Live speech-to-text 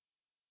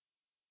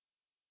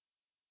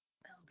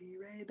be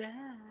right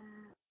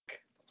back.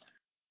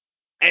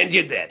 And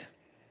you did.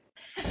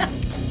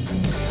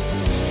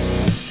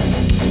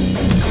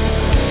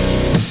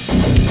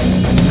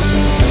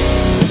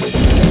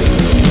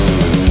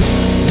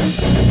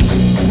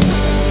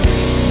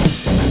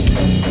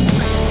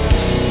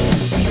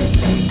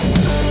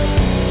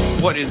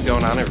 What is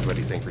going on,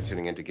 everybody? Thank you for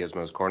tuning into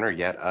Gizmo's Corner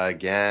yet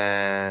again.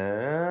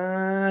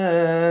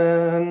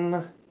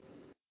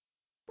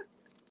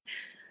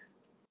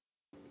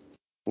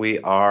 We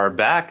are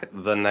back.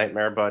 The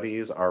Nightmare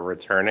Buddies are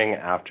returning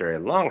after a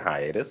long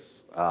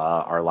hiatus.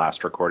 Our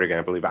last recording,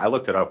 I believe, I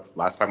looked it up.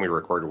 Last time we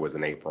recorded was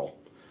in April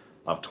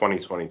of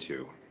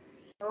 2022.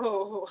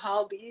 Oh,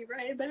 I'll be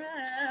right back.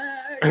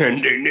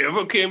 And they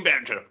never came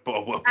back to...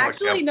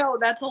 Actually, no,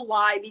 that's a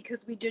lie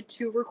because we did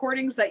 2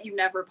 recordings that you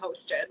never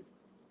posted.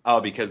 Oh,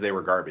 because they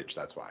were garbage,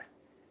 that's why.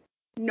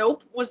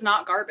 Nope, was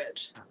not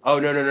garbage. Oh,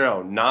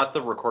 no. Not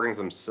the recordings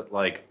themselves.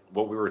 Like,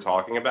 what we were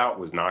talking about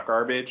was not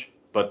garbage,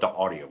 but the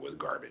audio was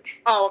garbage.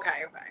 Oh,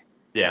 okay.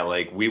 Yeah,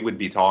 like, we would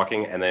be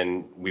talking, and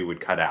then we would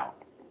cut out.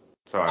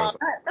 So I was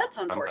that's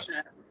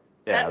unfortunate.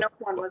 Yeah. That Nope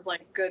one was,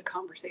 like, good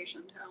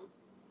conversation, too.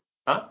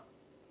 Huh?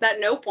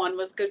 That Nope one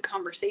was good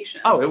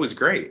conversation. Oh, it was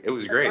great. It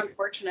was That's great.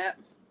 unfortunate.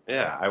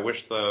 Yeah, I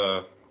wish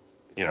you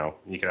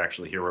could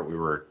actually hear what we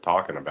were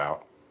talking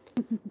about.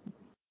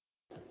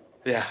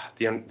 Yeah,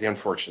 the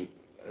unfortunate.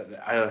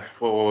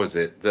 What was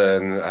it?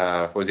 Then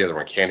what was the other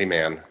one?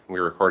 Candyman.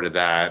 We recorded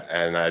that,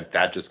 and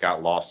that just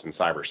got lost in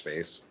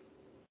cyberspace.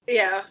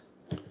 Yeah.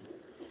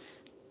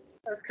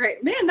 That's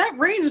great. Man, that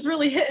rain is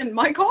really hitting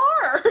my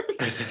car.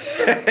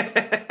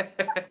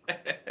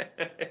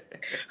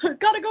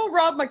 Gotta go,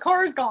 Rob. My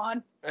car's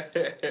gone.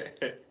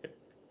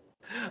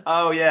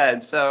 Oh, yeah,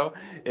 and so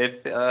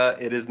if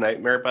it is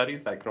Nightmare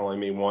Buddies, that can only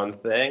mean one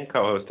thing.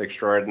 Co-host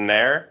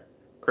extraordinaire,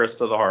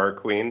 Krista the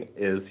Horrorqueenn,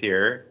 is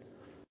here.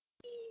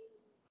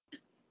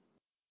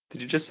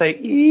 Did you just say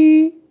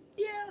ee?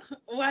 Yeah.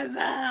 What's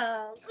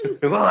up?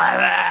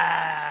 What's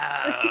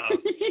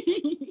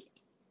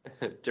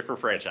up?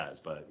 Different franchise,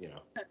 but,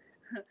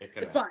 it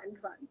connects. Fine.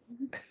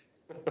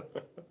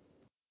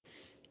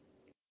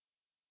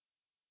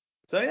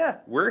 So, yeah,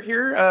 we're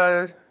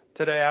here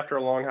today after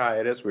a long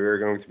hiatus. We are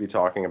going to be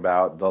talking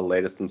about the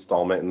latest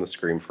installment in the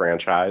Scream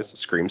franchise,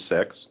 Scream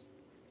 6.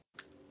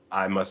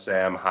 I must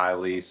say I'm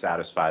highly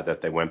satisfied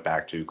that they went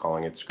back to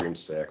calling it Scream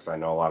 6. I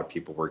know a lot of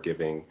people were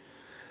giving...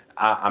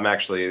 I'm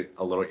actually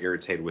a little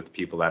irritated with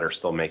people that are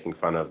still making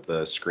fun of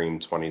the Scream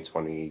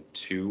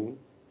 2022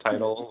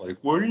 title. Like,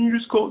 why didn't you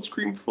just call it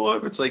Scream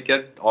 5? It's like,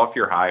 get off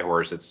your high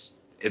horse. It's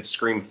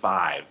Scream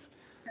 5.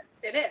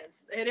 It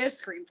is. It is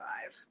Scream 5.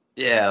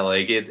 Yeah,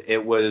 like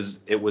it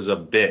was a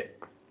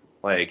bit.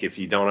 Like, if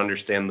you don't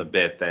understand the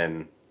bit,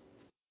 then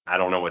I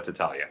don't know what to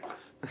tell you.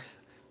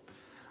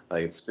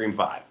 Like, it's Scream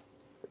 5.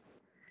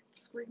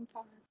 Scream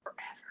 5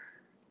 forever.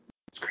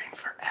 Scream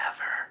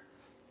forever.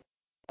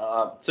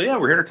 So yeah,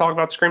 we're here to talk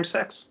about Scream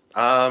 6.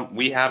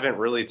 We haven't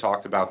really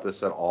talked about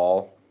this at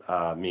all,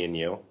 me and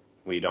you.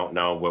 We don't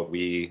know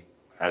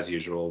as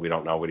usual, we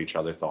don't know what each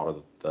other thought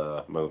of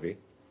the movie.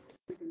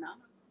 We do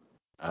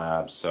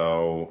not.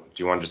 So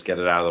do you want to just get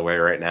it out of the way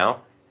right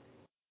now?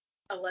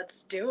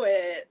 Let's do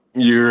it.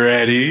 You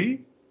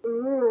ready?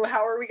 Ooh,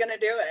 how are we gonna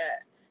do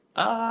it?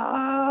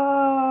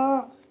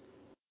 I'll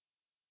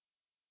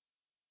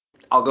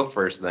go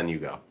first, then you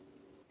go.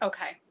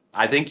 Okay.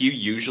 I think you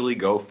usually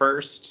go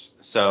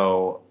first,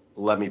 so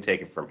let me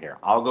take it from here.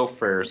 I'll go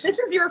first. This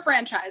is your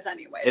franchise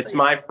anyway. It's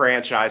my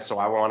franchise, so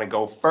I want to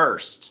go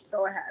first.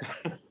 Go ahead.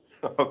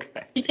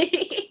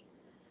 Okay.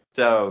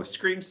 So,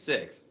 Scream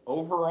 6.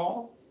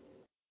 Overall,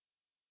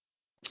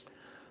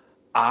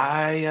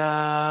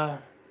 I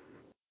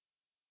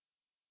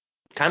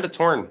kind of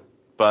torn,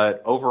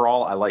 but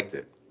overall, I liked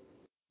it.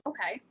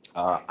 Okay.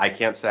 I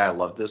can't say I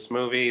love this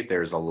movie.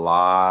 There's a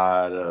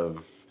lot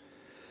of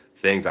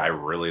things I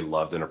really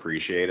loved and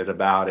appreciated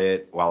about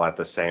it, while at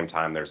the same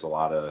time, there's a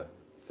lot of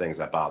things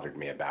that bothered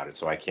me about it.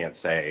 So I can't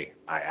say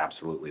I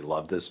absolutely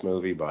love this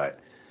movie, but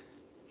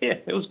yeah,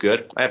 it was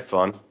good. I had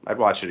fun. I'd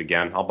watch it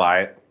again. I'll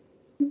buy it.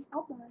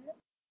 I'll buy it.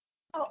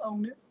 I'll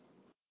own it.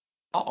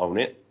 I'll own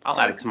it. I'll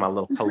add it to my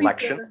little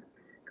collection.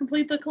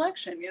 Complete the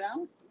collection,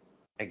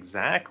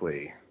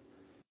 Exactly.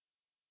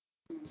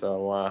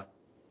 So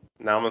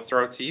now I'm gonna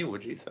throw it to you.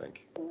 What do you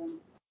think?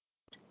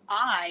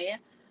 I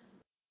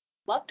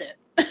loved it.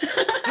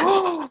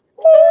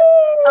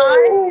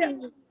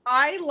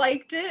 I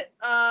liked it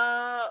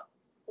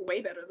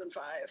way better than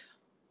 5.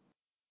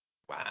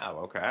 Wow.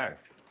 Okay.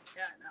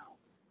 Yeah, I know.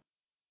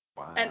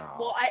 Wow. And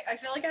well, I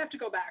feel like I have to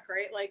go back,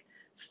 right? Like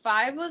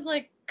 5 was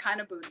like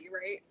kind of booty,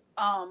 right?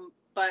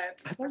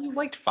 But I thought you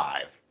liked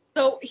 5.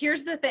 So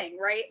here's the thing,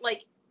 right?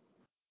 Like,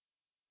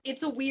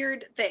 it's a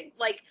weird thing.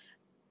 Like,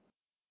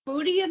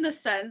 booty in the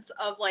sense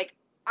of, like,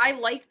 I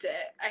liked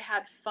it. I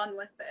had fun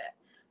with it.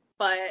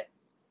 But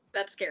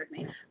that scared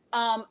me.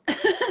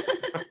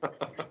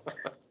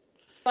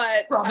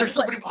 But Rob, there's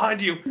somebody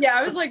behind you. Yeah,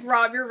 I was like,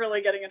 Rob, you're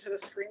really getting into the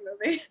Scream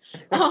movie.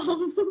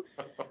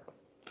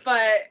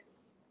 But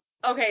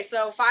Okay,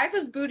 so 5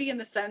 was booty in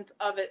the sense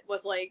of it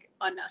was like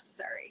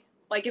unnecessary.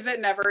 Like if it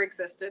never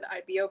existed,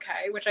 I'd be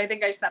okay, which I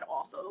think I said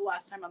also the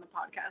last time on the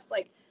podcast.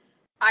 Like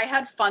I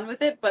had fun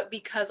with it, but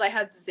because I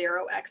had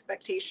zero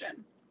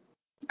expectation.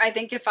 I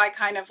think if I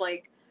kind of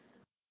like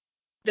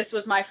this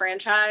was my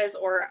franchise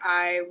or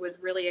I was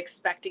really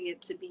expecting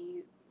it to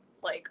be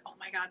like, oh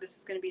my God, this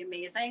is going to be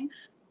amazing,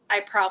 I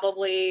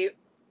probably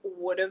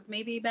would have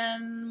maybe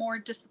been more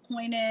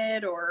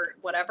disappointed or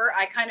whatever.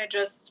 I kind of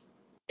just,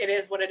 it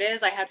is what it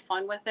is. I had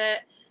fun with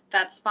it.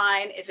 That's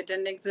fine. If it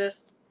didn't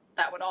exist,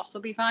 that would also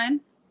be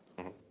fine.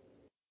 Mhm.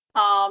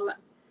 Um,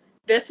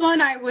 this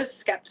one I was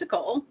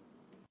skeptical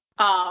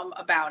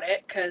about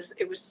it because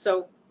it was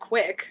so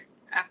quick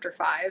after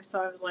 5.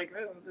 So I was like,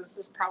 oh, this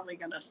is probably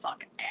going to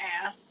suck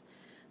ass.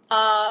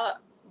 Uh,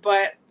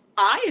 but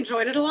I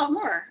enjoyed it a lot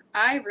more.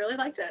 I really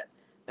liked it.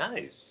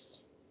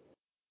 Nice.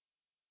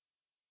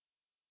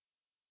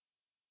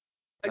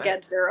 Again,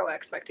 Nice. zero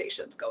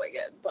expectations going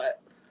in,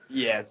 but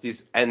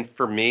Yes, and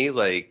for me,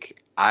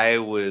 like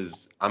I'm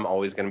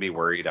always going to be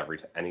worried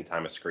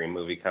anytime a Scream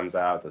movie comes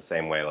out. The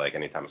same way, like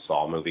anytime a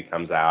Saw movie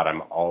comes out,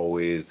 I'm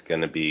always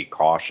going to be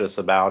cautious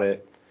about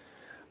it.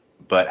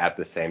 But at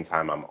the same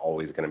time, I'm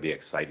always going to be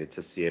excited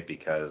to see it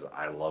because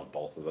I love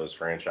both of those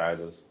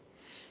franchises.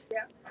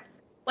 yeah,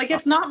 like Uh,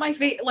 it's not my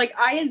favorite. Like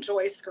I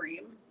enjoy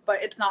Scream,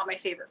 but it's not my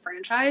favorite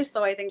franchise.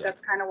 So I think yeah.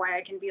 that's kind of why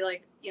I can be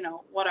like,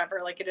 whatever.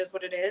 Like it is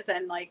what it is,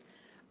 and like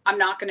I'm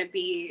not going to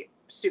be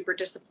super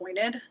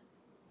disappointed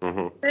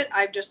Hmm. with it.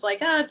 I'm just like,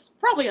 it's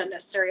probably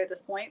unnecessary at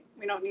this point.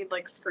 We don't need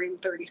like Scream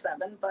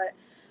 37, but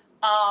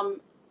um,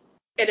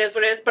 it is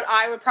what it is. But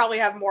I would probably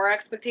have more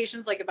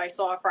expectations. Like if I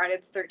saw a Friday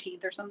the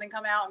 13th or something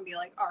come out and be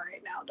like, all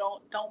right, now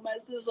don't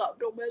mess this up.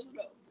 Don't mess it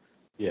up.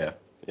 Yeah,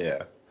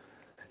 yeah.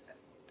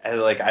 And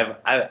like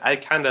I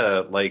kind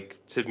of like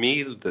to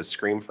me the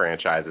Scream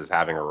franchise is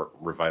having a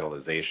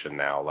revitalization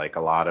now. Like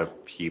a lot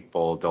of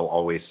people, they'll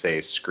always say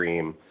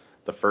Scream.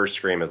 The first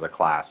Scream is a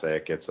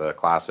classic. It's a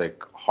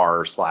classic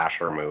horror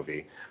slasher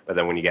movie. But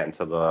then when you get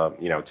into the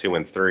 2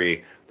 and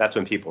 3, that's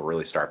when people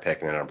really start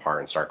picking it apart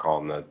and start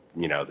calling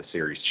the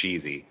series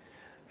cheesy.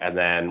 And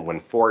then when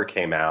 4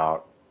 came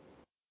out,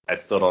 I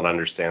still don't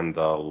understand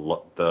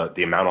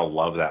the amount of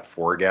love that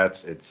 4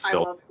 gets. It's I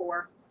still love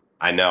 4.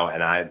 I know,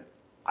 and I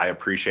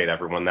appreciate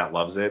everyone that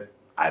loves it.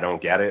 I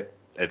don't get it.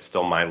 It's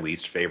still my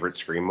least favorite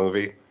Scream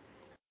movie.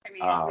 I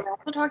mean, Uh, you're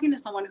also talking to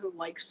someone who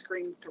likes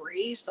Scream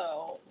 3,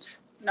 so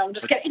no, I'm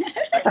just kidding.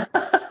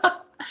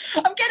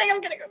 I'm kidding.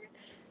 I'm kidding.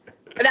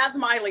 That's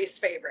my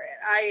least favorite.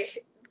 I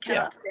yeah,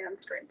 cannot stand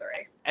Scream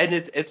 3. and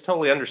it's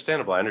totally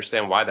understandable. I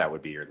understand why that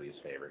would be your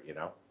least favorite, and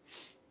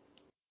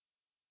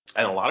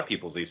a lot of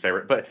people's least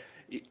favorite. But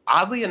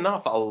oddly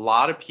enough, a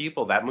lot of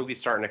people that movie's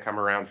starting to come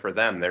around for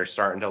them. They're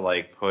starting to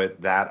like put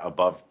that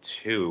above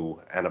 2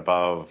 and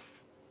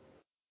above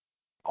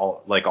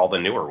all the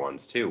newer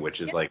ones too, which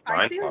Yeah, is like I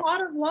mind see a blowing.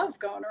 lot of love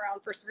going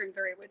around for Scream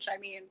 3, which I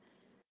mean,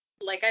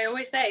 like I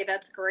always say,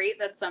 that's great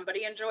that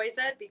somebody enjoys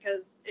it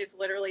because if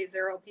literally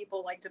zero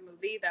people liked a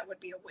movie, that would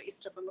be a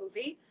waste of a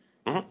movie.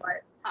 Hmm.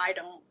 But I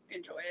don't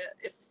enjoy it.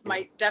 It's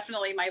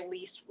definitely my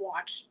least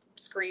watched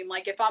Scream.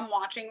 Like if I'm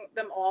watching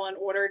them all in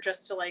order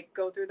just to like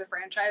go through the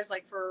franchise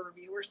like for a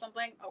review or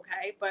something,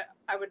 okay, but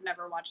I would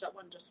never watch that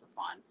one just for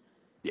fun.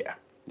 Yeah,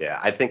 yeah.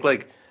 I think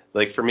like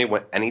for me,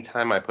 when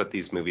anytime I put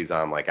these movies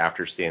on, like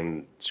after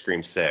seeing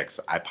Scream 6,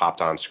 I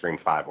popped on Scream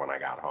 5 when I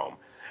got home,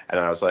 and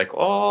then I was like,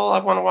 oh, I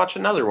want to watch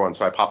another one,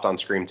 so I popped on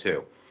Scream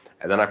 2,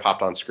 and then I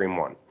popped on Scream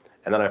 1,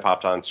 and then I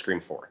popped on Scream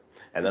 4,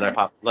 and then I Mm-hmm.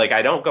 pop like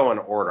I don't go in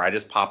order. I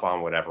just pop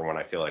on whatever when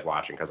I feel like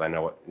watching because I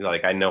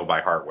know by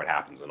heart what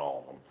happens in all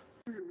of them.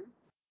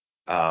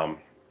 Mm-hmm. Um,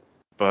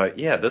 but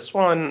yeah, this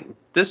one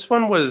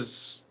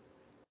was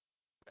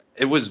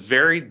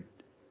very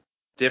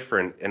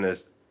different in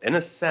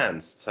a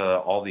sense to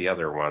all the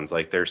other ones.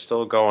 Like they're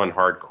still going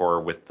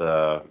hardcore with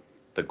the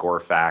gore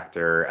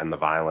factor and the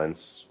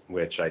violence,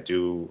 which I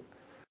do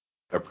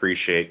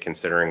appreciate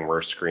considering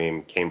where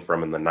Scream came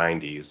from in the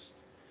 90s.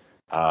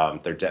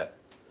 They're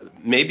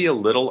maybe a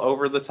little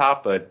over the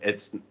top, but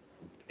it's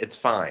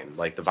fine.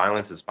 Like the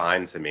violence is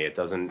fine to me. It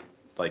doesn't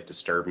like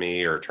disturb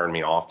me or turn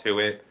me off to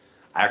it.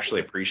 I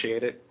actually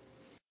appreciate it.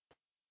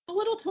 A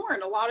little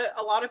torn. A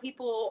lot of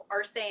people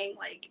are saying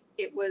like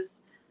it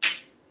was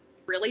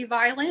really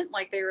violent.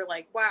 Like they were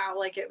like, wow,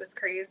 like it was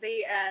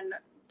crazy. And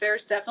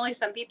there's definitely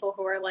some people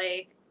who are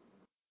like,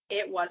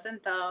 it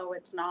wasn't though.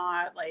 It's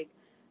not like.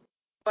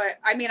 But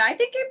I mean, I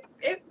think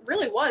it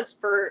really was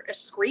for a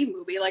Scream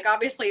movie. Like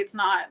obviously, it's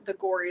not the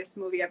goriest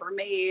movie ever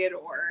made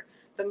or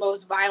the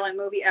most violent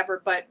movie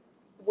ever, but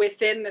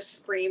within the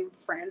Scream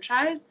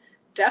franchise,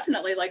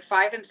 definitely like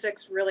 5 and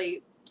 6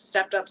 really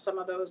stepped up some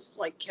of those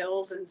like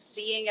kills and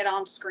seeing it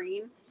on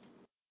screen.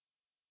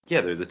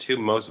 Yeah, they're the two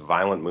most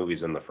violent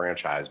movies in the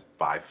franchise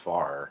by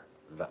far.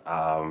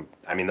 I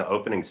mean, the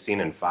opening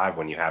scene in 5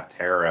 when you have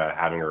Tara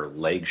having her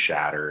leg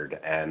shattered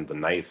and the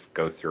knife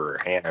go through her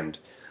hand,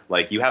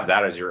 like you have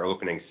that as your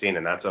opening scene,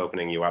 and that's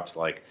opening you up to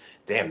like,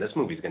 damn, this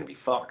movie's gonna be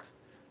fucked,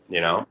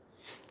 you Mm-hmm. know?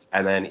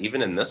 And then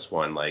even in this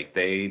one, like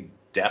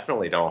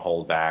definitely don't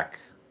hold back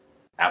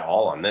at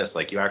all on this.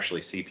 Like, you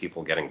actually see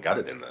people getting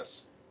gutted in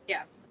this.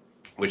 Yeah.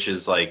 Which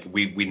is like,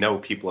 we know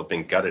people have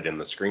been gutted in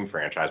the Scream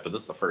franchise, but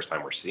this is the first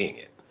time we're seeing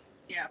it.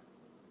 Yeah.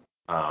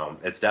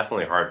 It's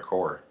definitely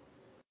hardcore.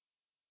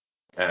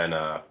 And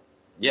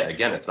yeah,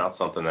 again, it's not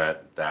something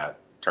that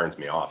turns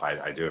me off.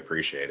 I do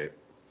appreciate it.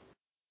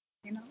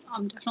 You know,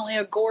 I'm definitely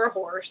a gore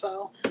whore,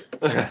 so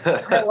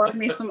I love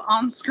me some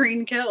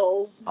on-screen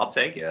kills. I'll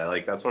take it.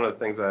 Like, that's one of the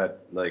things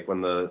that, like,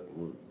 when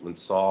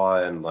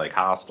Saw and like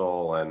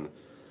Hostel and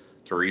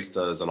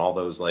Turistas and all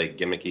those like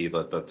gimmicky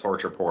the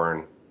torture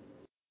porn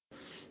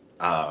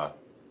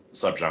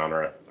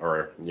subgenre,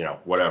 or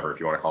whatever, if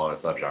you want to call it a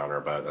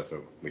subgenre, but that's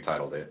what we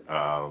titled it.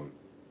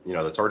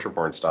 The torture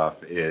porn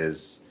stuff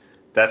is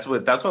that's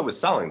what was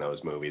selling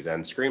those movies.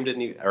 And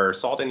Scream or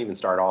Saw didn't even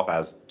start off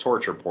as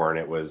torture porn.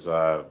 It was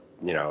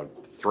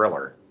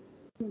thriller.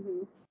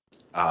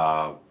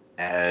 Mm-hmm.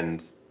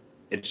 And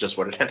it's just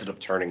what it ended up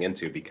turning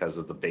into because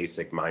of the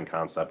basic mind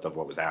concept of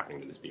what was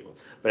happening to these people.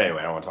 But anyway,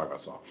 I don't want to talk about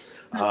Saw.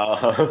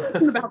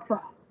 It's about Saw.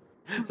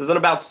 This isn't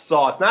about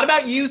Saw. It's not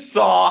about you,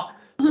 Saw.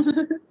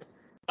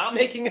 Stop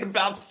making it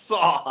about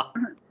Saw.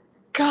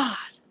 God.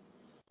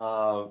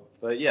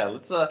 But yeah,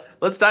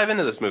 let's dive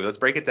into this movie. Let's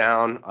break it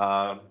down.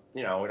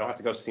 We don't have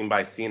to go scene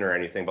by scene or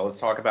anything, but let's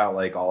talk about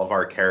like all of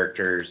our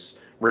characters,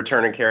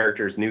 returning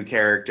characters, new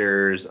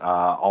characters,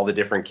 all the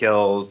different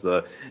kills,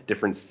 the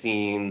different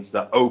scenes,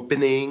 the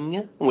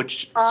opening,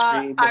 which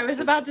Scream. I was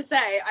about to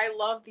say, I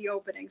love the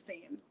opening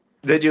scene.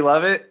 Did you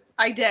love it?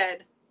 I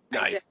did.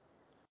 Nice.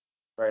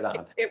 Right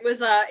on.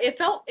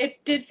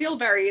 It did feel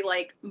very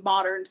like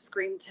modern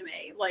Scream to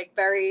me, like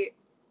very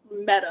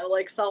meta,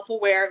 like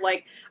self-aware.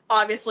 Like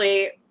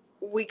obviously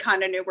we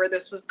kind of knew where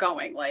this was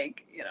going.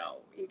 Like,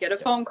 you get a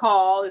phone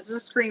call, this is a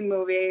Scream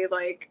movie,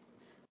 like,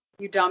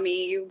 you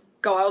dummy, you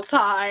go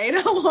outside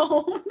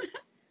alone.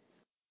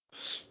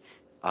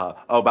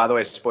 By the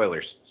way,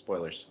 spoilers.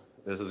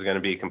 This is going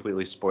to be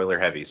completely spoiler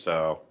heavy,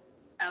 so.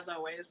 As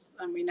always,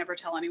 and we never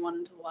tell anyone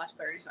until the last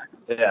 30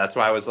 seconds. Yeah, that's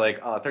why I was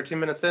like, 13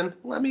 minutes in,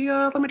 let me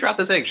drop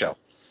this eggshell.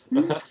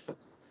 Mm-hmm.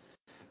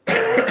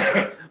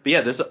 But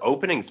yeah, this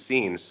opening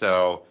scene,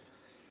 so.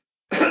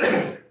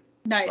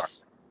 Nice. Sorry.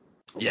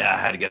 Yeah, I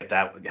had to get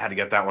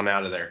that one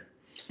out of there.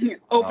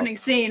 Opening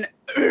scene.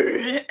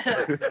 But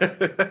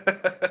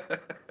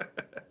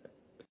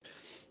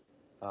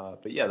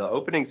yeah, the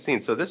opening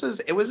scene. So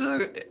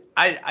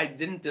I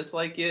didn't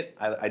dislike it.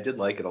 I did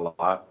like it a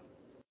lot.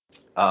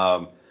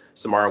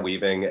 Samara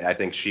Weaving, I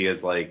think she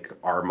is like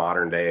our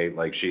modern day,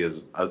 like she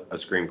is a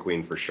Scream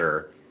queen for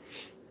sure.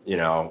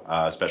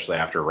 Especially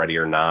after Ready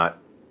or Not,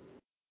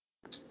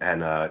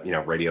 and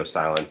Radio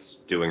Silence,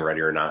 doing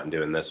Ready or Not and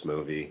doing this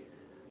movie.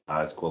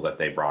 It's cool that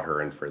they brought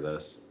her in for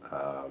this.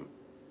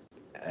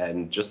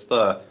 And just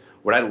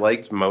what I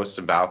liked most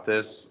about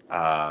this,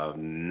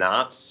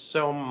 not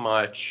so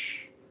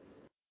much.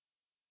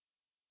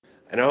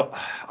 I know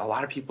a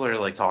lot of people are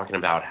like talking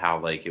about how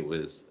like it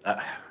was.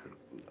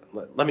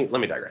 Let me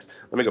digress.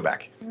 Let me go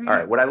back. Mm-hmm. All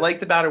right, what I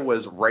liked about it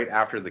was right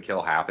after the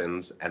kill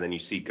happens, and then you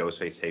see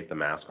Ghostface take the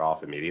mask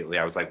off immediately.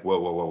 I was like, whoa,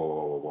 whoa, whoa, whoa,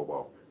 whoa, whoa,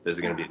 whoa. This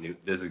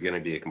is gonna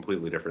be a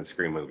completely different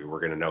Scream movie.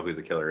 We're gonna know who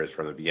the killer is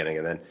from the beginning,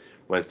 and then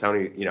when it's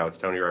Tony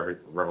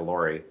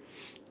Revolori,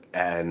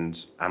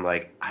 and I'm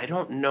like, I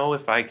don't know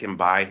if I can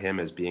buy him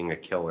as being a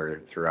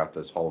killer throughout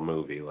this whole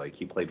movie. Like,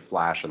 he played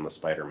Flash in the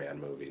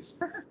Spider-Man movies.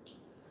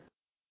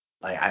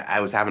 Like, I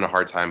was having a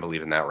hard time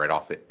believing that right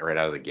out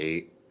of the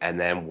gate. And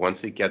then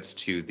once it gets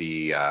to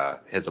the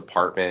his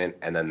apartment,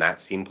 and then that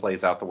scene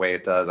plays out the way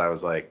it does, I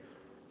was like,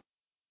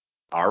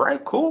 all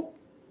right, cool.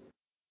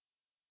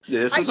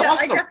 This is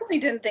awesome. I definitely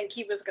didn't think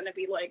he was going to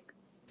be like,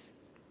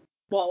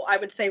 well, I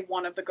would say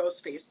one of the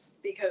Ghostface,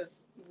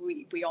 because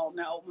we all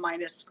know,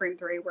 minus Scream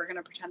 3, we're going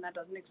to pretend that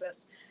doesn't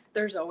exist.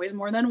 There's always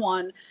more than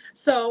one.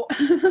 So,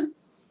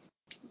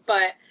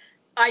 but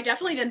I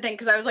definitely didn't think,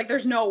 because I was like,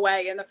 there's no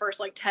way in the first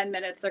like 10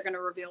 minutes they're going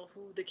to reveal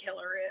who the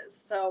killer is.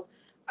 So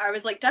I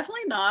was like,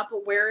 definitely not,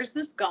 but where is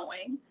this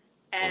going?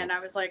 And I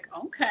was like,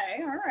 okay,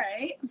 all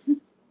right.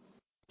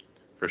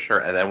 For sure.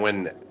 And then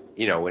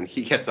when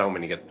he gets home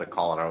and he gets the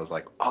call, and I was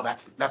like, oh,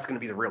 that's going to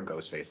be the real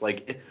Ghostface.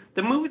 Like,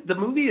 the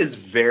movie is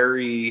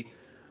very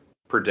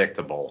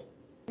predictable.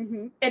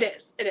 Mm-hmm. It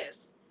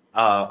is.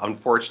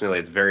 Unfortunately,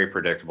 it's very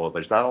predictable.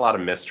 There's not a lot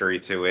of mystery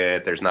to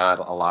it. There's not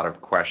a lot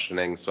of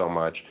questioning so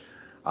much.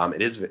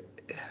 It is,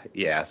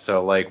 yeah.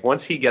 So like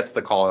once he gets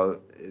the call,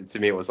 to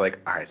me it was like,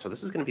 all right, so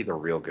this is going to be the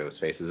real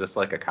Ghostface. Is this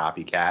like a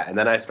copycat? And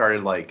then I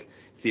started like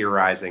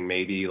theorizing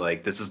maybe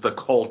like this is the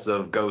cult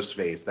of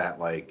Ghostface that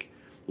like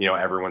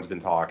everyone's been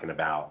talking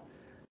about,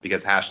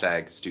 because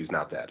hashtag Stu's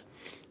not dead.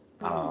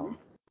 Mm-hmm.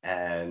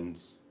 And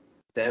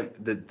then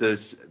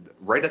this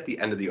right at the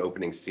end of the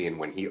opening scene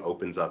when he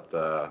opens up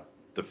the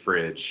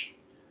fridge,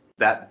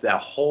 that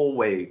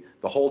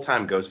whole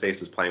time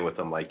Ghostface is playing with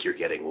him like, you're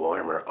getting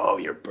warmer, oh,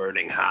 you're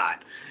burning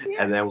hot.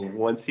 Yeah. And then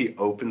once he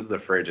opens the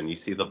fridge and you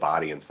see the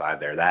body inside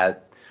there,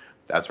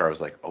 that's where I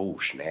was like, oh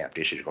snap,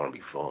 this is going to be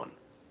fun.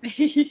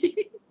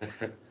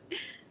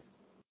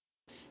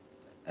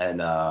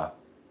 And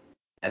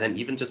And then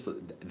even just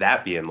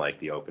that being like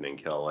the opening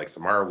kill, like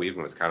Samara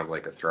Weaving was kind of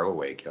like a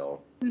throwaway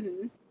kill.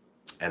 Mm-hmm.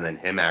 And then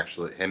him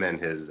and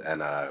his,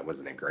 and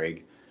wasn't it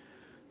Greg,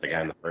 the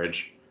guy in the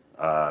fridge?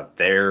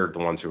 They're the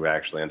ones who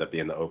actually end up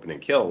being the opening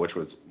kill, which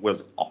was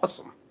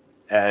awesome.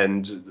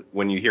 And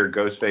when you hear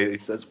Ghostface, he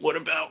says, "What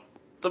about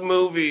the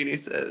movie?" And he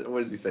says, "What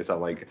does he say?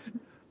 Something like,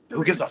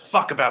 who gives a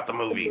fuck about the The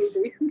movies?"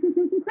 movie.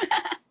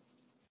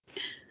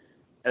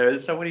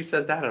 So when he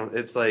said that,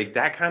 it's like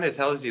that kind of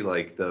tells you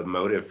like the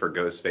motive for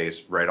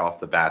Ghostface right off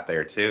the bat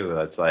there too.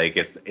 It's like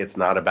it's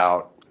not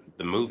about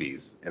the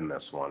movies in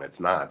this one. It's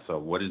not. So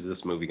what is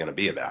this movie going to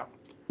be about?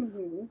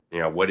 Mm-hmm. You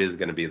know, what is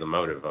going to be the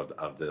motive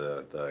of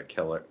the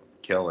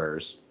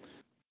killers?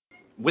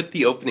 With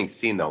the opening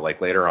scene though,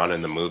 like later on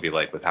in the movie,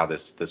 like with how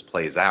this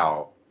plays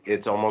out,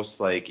 it's almost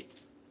like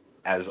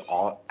as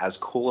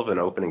cool of an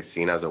opening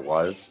scene as it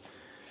was,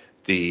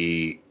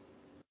 the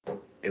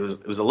it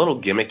was a little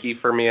gimmicky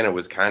for me, and it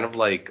was kind of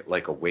like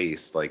a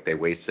waste. Like they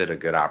wasted a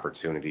good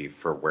opportunity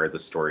for where the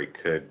story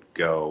could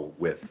go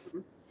with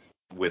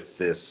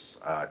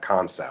this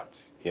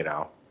concept, you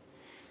know.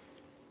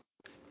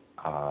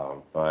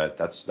 But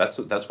that's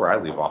where I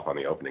leave off on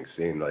the opening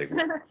scene. Like,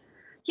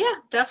 Yeah,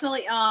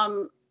 definitely.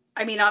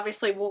 I mean,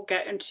 obviously, we'll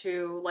get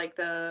into like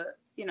the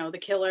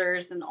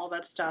killers and all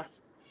that stuff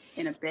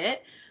in a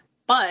bit,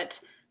 but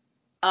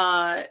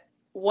uh,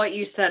 what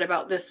you said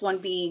about this one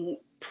being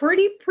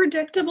pretty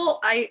predictable,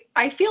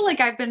 I feel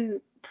like I've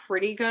been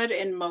pretty good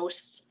in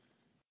most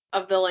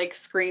of the like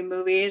Scream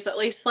movies, at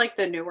least like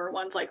the newer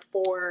ones, like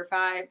 4 or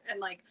 5,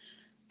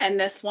 and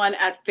this one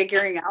at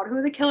figuring out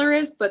who the killer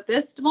is. But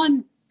this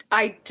one,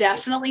 I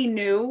definitely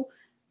knew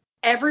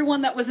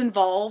everyone that was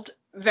involved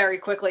very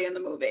quickly in the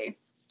movie.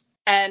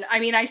 And I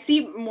mean, I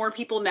see more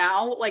people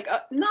now, like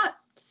not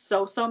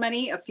so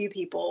many, a few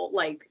people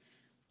like,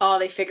 oh,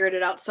 they figured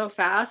it out so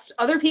fast.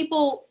 Other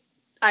people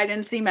I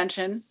didn't see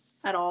mention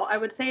at all. I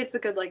would say it's a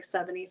good like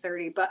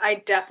 70-30, but I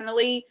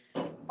definitely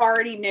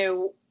already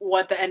knew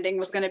what the ending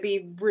was going to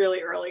be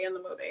really early in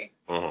the movie.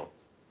 mhm.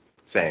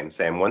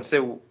 Same. Once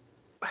it,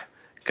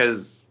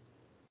 because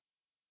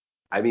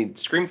I mean,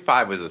 Scream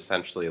 5 was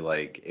essentially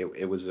like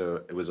it was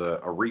a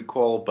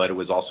requel, but it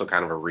was also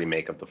kind of a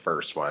remake of the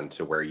first one,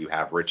 to where you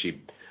have Richie,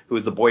 who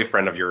is the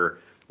boyfriend of your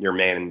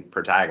main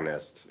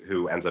protagonist,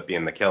 who ends up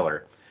being the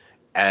killer.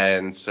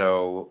 And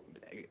so,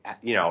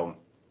 you know,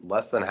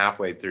 less than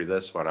halfway through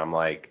this one, I'm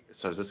like,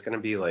 so is this going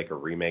to be like a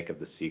remake of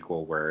the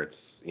sequel where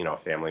it's, you know, a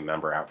family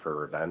member out for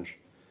revenge?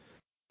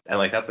 And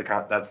like that's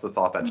the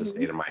thought that just Mm-hmm.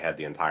 stayed in my head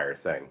the entire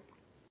thing.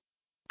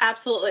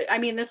 Absolutely. I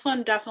mean, this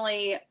one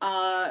definitely,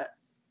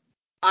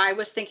 I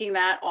was thinking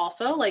that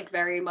also, like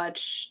very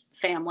much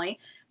family,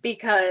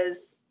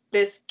 because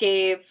this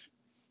gave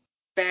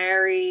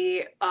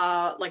very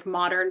like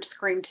modern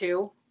Scream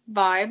 2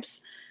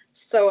 vibes.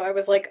 So I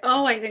was like,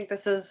 "Oh, I think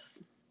this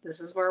is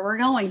where we're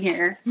going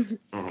here."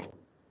 Mhm.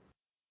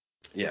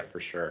 Yeah, for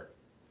sure.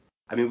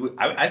 I mean,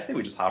 I say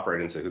we just hop right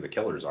into who the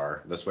killers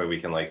are. This way we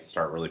can like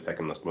start really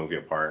picking this movie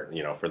apart,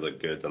 you know, for the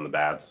goods and the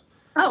bads.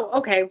 Oh,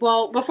 okay.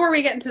 Well, before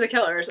we get into the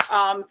killers,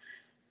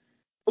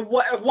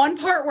 one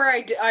part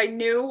where I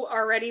knew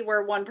already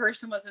where one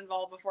person was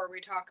involved before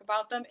we talk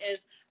about them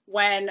is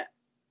when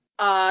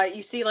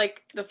you see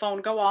like the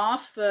phone go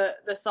off, the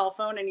cell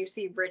phone, and you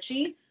see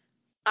Richie.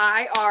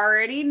 I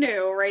already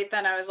knew right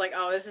then. I was like,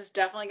 oh, this is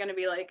definitely going to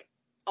be like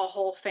a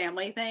whole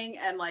family thing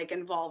and like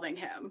involving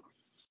him.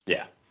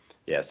 Yeah,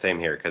 yeah, same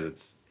here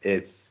because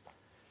it,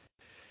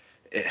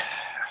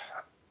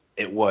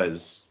 it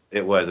was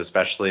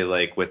especially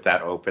like with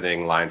that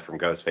opening line from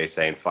Ghostface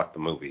saying "fuck the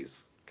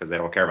movies" because they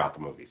don't care about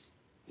the movies,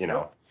 you know.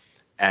 Nope.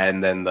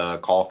 And then the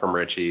call from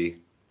Richie,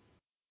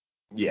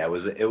 yeah, it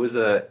was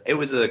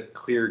a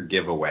clear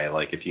giveaway.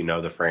 Like if you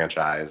know the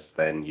franchise,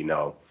 then you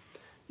know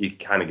you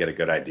kind of get a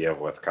good idea of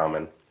what's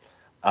coming.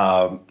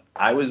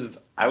 I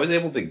was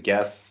able to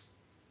guess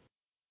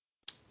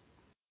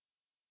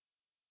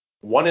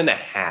one and a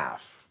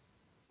half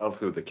of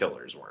who the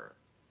killers were.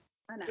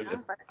 And a half.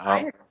 If, I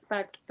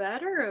expect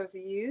better of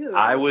you.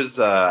 I was,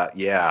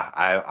 yeah,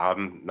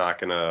 I'm not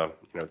gonna,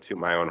 toot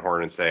my own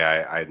horn and say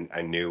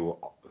I knew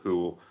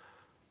who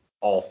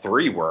all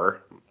three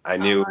were. I Uh,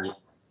 knew,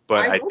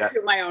 but I will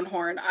toot my own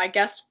horn. I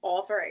guessed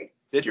all three.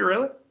 did you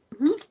really?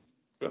 Mm-hmm.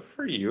 Good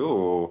for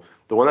you.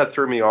 The one that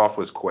threw me off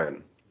was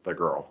Quinn, the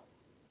girl.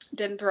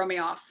 Didn't throw me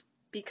off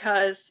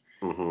because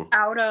Hmm.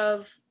 out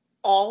of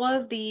all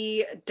of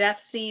the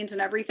death scenes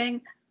and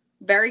everything,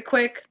 very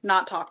quick,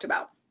 not talked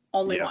about.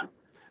 Only Yeah. one.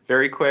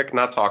 Very quick,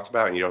 not talked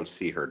about, and you don't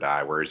see her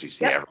die, whereas you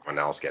see Yep. everyone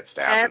else get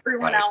stabbed and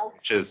Everyone sliced, else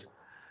which is,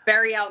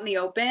 very out in the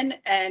open,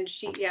 and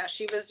she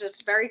was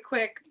just very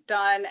quick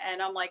done,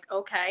 and I'm like,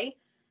 okay.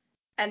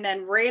 And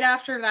then right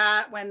after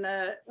that, when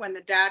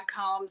the dad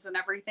comes and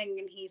everything,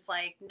 and he's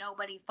like,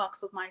 nobody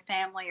fucks with my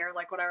family or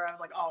like whatever, I was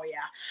like, oh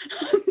yeah.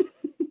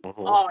 mhm.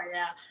 Oh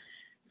yeah.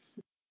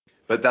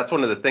 But that's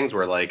one of the things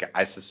where like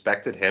I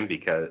suspected him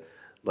because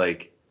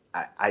like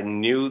I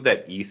knew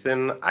that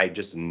Ethan, I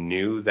just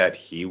knew that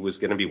he was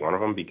going to be one of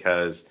them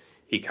because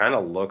he kind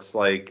of looks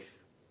like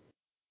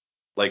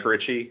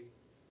Richie,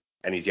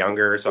 and he's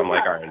younger, so I'm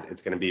like, all right,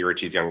 it's going to be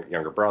Richie's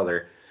younger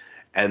brother.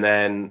 And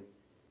then,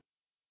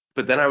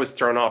 but then I was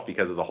thrown off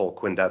because of the whole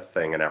Quinn death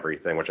thing and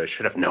everything, which I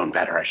should have known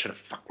better. I should have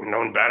fucking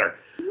known better.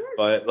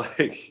 But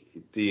like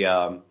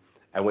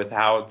and with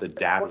how the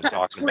dad was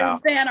talking Scream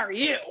about. fan are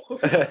you?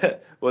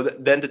 Well,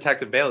 then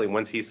Detective Bailey,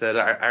 once he said,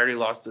 I already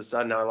lost his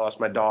son, now I lost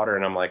my daughter,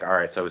 and I'm like, all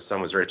right, so his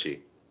son was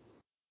Richie.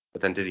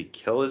 But then did he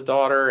kill his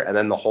daughter? And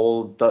then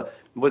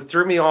what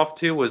threw me off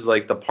too was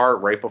like the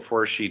part right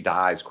before she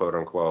dies, quote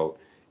unquote,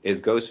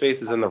 is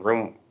Ghostface is in the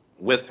room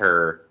with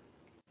her,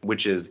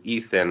 which is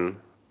Ethan,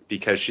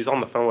 because she's on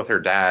the phone with her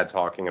dad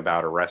talking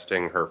about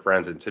arresting her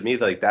friends. And to me,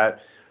 like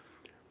that,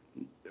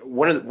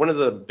 one of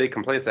the big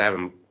complaints I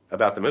have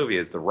about the movie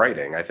is the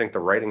writing. I think the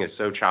writing is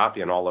so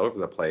choppy and all over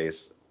the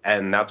place,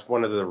 and that's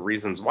one of the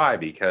reasons why,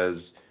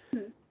 because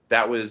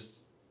that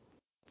was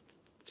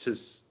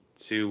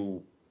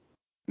to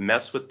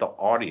mess with the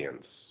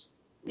audience.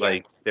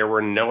 Like there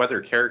were no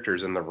other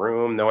characters in the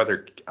room, no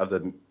other of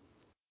the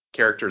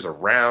characters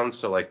around.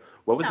 So like,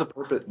 what was the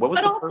purpose? What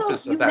was the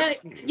purpose of that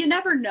scene? You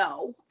never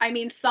know. I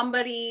mean,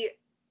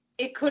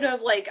 it could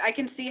have like I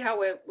can see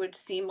how it would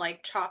seem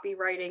like choppy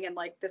writing and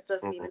like this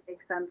doesn't even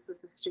make sense.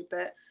 This is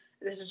stupid.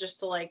 This is just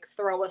to like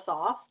throw us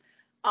off.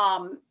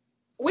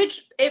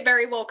 Which it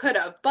very well could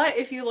have. But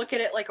if you look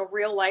at it like a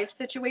real life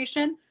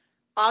situation,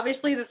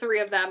 obviously the three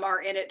of them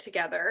are in it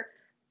together.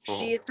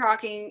 She's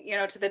talking,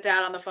 to the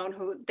dad on the phone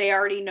who they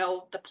already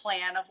know the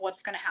plan of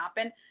what's going to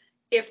happen.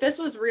 If this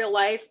was real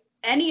life,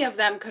 any of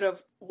them could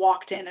have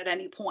walked in at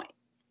any point.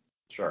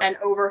 Sure. And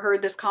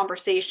overheard this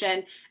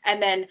conversation and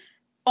then,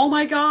 oh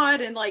my God,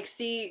 and like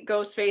see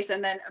Ghostface,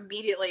 and then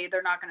immediately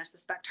they're not going to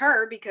suspect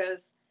her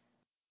because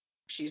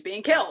she's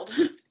being killed.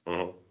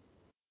 Mm-hmm.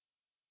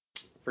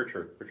 For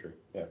sure,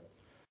 yeah.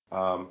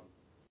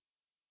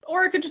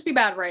 Or it could just be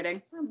bad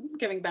writing. I'm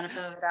giving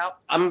benefit of the doubt.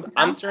 I'm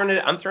throwing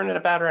it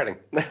at bad writing.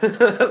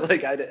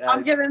 Like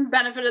I'm giving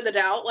benefit of the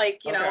doubt.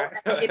 Like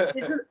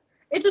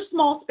it's a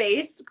small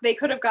space. They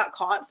could have got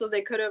caught, so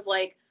they could have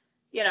like,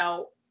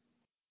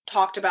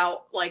 talked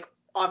about like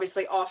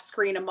obviously off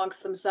screen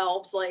amongst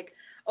themselves, like,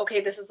 okay,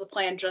 this is a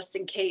plan just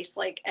in case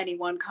like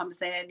anyone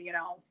comes in.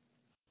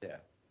 Yeah.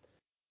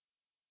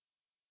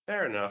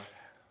 Fair enough.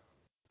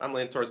 I'm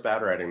leaning towards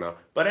bad writing, though.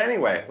 But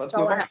anyway, let's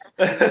move on.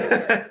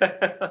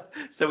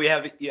 So we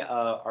have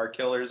our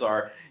killers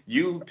are,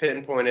 you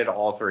pinpointed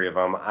all three of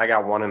them. I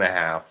got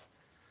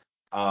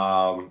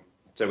 1.5.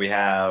 So we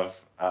have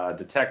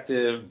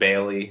Detective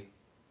Bailey,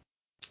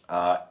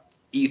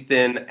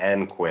 Ethan,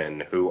 and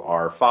Quinn, who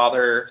are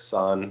father,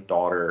 son,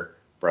 daughter,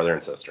 brother,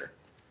 and sister.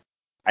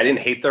 I didn't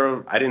hate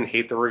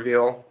the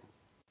reveal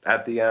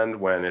at the end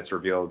when it's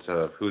revealed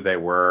to who they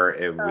were.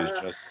 It was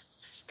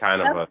just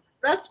kind of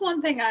that's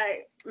one thing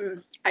I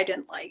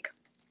didn't like.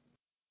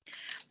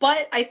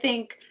 But I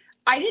think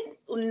I did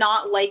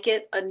not like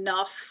it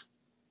enough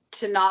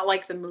to not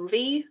like the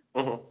movie.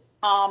 Mm-hmm.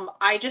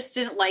 I just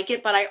didn't like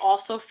it, but I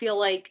also feel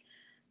like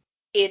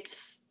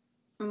it's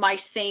my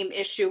same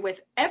issue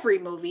with every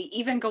movie,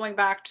 even going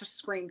back to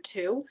Scream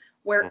 2,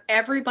 where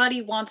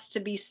everybody wants to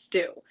be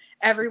Stu.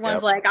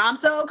 Everyone's like, I'm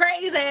so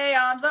crazy,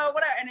 I'm so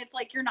whatever. And it's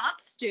like, you're not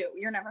Stu.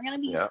 You're never going to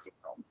be Stu.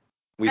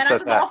 I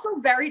was also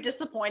very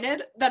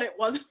disappointed that it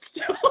wasn't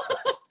Stu.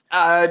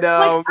 I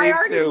know, like, I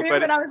already knew,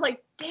 and I was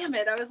like, damn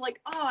it. I was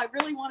like, oh, I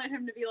really wanted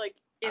him to be like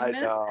in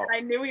this. And I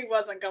knew he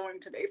wasn't going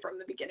to be from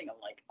the beginning.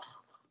 I'm like, oh.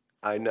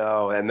 I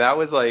know. And that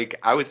was like,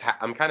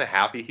 I'm kind of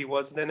happy he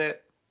wasn't in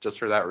it just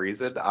for that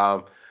reason.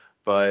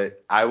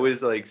 But I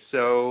was like,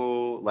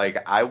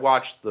 I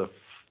watched the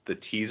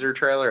teaser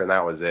trailer and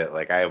that was it.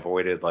 Like I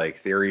avoided like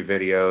theory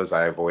videos.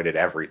 I avoided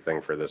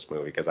everything for this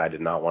movie because I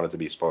did not want it to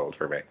be spoiled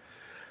for me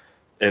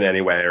in any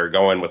way or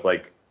going with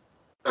like,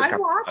 I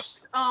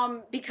watched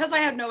because I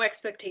have no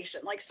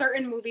expectation. Like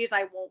certain movies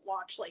I won't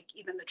watch like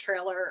even the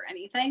trailer or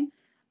anything.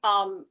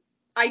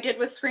 I did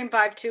with Scream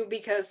 5 too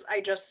because I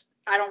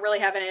don't really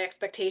have any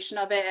expectation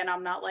of it and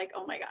I'm not like,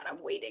 oh my God,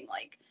 I'm waiting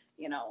like,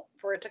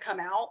 for it to come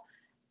out.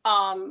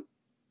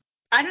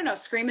 I don't know,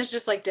 Scream is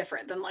just like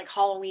different than like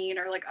Halloween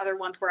or like other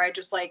ones where I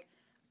just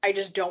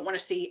don't want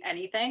to see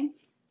anything.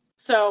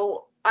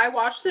 So I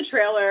watched the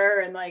trailer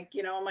and like,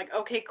 I'm like,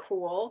 okay,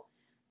 cool.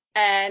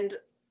 And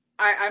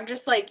I'm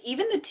just like,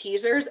 even the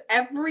teasers,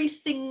 every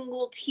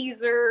single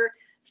teaser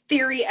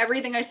theory,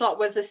 everything I saw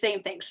was the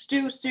same thing.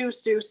 Stu.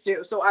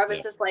 So I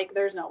was just like,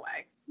 there's no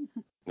way.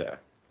 Yeah.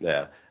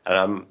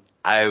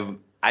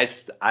 I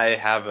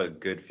have a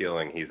good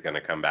feeling he's going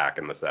to come back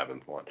in the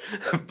seventh one.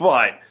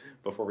 But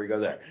before we go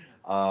there,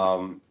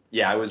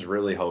 I was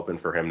really hoping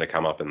for him to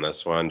come up in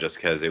this one just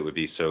because it would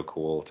be so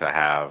cool to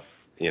have,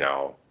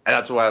 and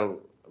that's why,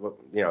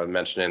 I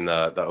mentioned in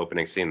the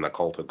opening scene, the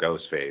cult of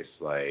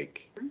Ghostface,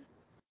 like,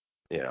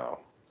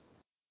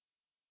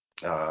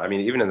 I mean,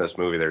 even in this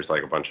movie, there's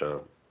like a bunch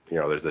of,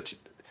 there's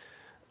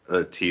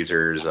the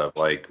teasers of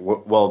like,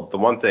 well, the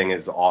one thing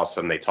is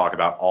awesome. They talk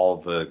about all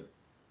the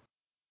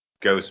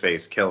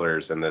Ghostface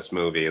killers in this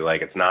movie.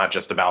 Like, it's not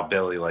just about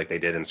Billy like they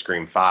did in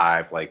Scream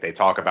 5. Like, they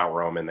talk about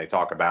Roman, they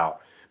talk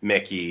about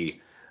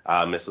Mickey,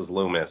 Mrs.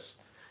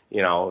 Loomis,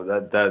 You know,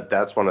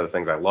 that's one of the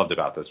things I loved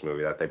about this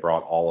movie, that they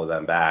brought all of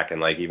them back, and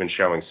like even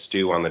showing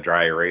Stu on the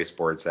dry erase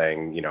board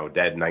saying, you know,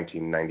 dead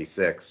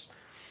 1996.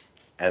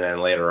 And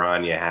then later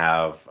on you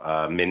have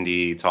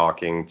Mindy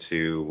talking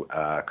to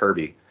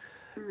Kirby.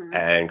 Mm-hmm.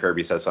 And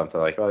Kirby says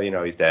something like, well, you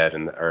know, he's dead,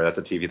 and or that's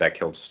a TV that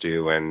killed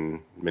Stu. And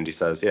Mindy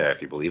says, yeah,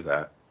 if you believe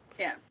that.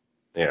 Yeah.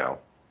 You know,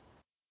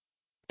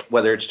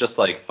 whether it's just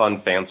like fun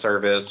fan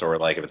service or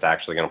like if it's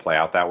actually going to play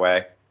out that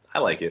way, I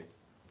like it.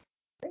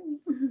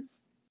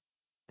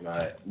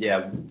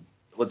 Yeah,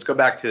 let's go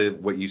back to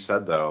what you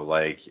said though.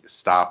 Like,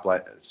 stop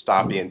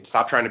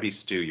trying to be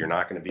Stu. You're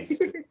not going to be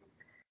Stu.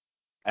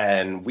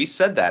 And we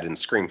said that in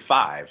Scream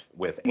 5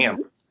 with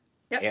Amber.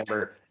 Yep.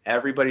 Amber,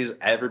 everybody's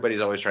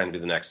always trying to be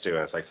the next Stu, and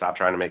it's like, stop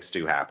trying to make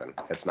Stu happen.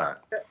 It's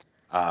not. That's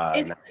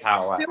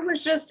how It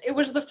was just, it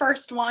was the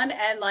first one,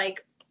 and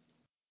like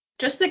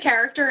just the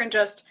character and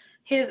just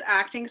his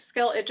acting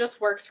skill, it just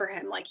works for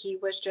him. Like he's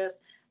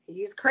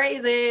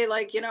crazy,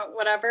 like, you know,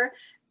 whatever.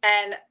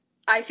 And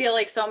I feel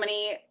like so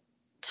many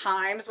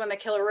times when the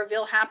killer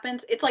reveal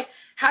happens, it's like,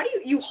 how do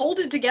you hold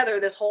it together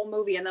this whole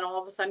movie and then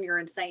all of a sudden you're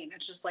insane?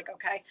 It's just like,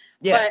 okay.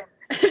 yeah.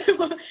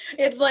 But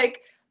it's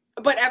like,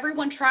 but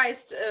everyone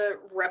tries to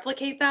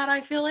replicate that,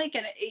 I feel like,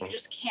 and you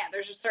just can't.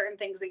 There's just certain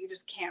things that you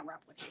just can't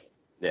replicate.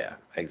 Yeah,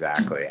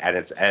 exactly.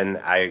 And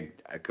I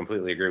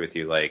completely agree with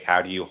you. Like,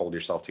 how do you hold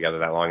yourself together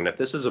that long? And if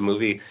this is a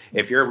movie,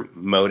 if your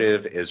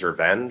motive is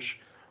revenge,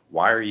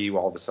 why are you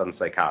all of a sudden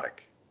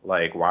psychotic?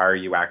 Like, why are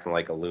you acting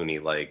like a loony?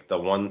 Like the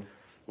one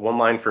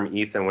line from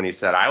Ethan when he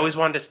said, "I always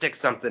wanted to stick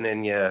something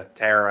in you,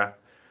 Tara,"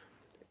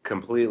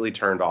 completely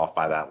turned off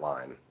by that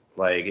line.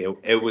 Like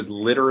it was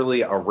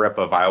literally a rip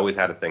of "I always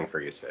had a thing for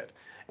you, Sid,"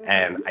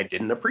 and I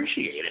didn't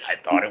appreciate it. I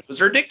thought it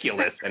was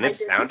ridiculous, and I it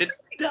didn't. sounded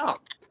dumb.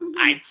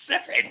 I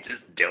said I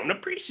just don't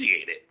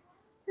appreciate it.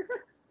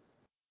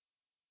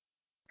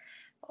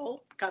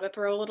 Oh, gotta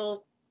throw a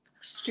little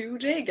stew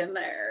jig in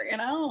there, you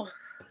know?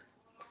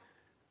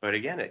 But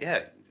again,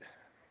 yeah,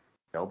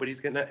 nobody's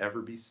gonna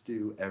ever be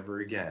Stu ever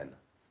again,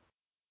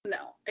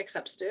 No,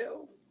 except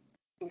stew.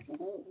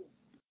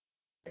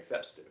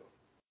 except Stu.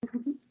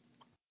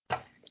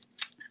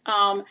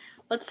 Um,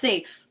 let's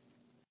see.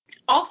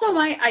 Also,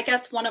 I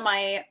guess one of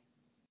my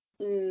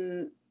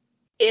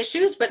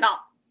issues, but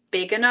not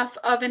big enough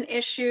of an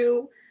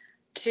issue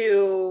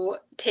to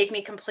take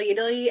me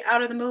completely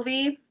out of the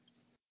movie,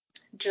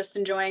 just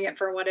enjoying it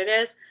for what it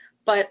is.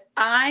 But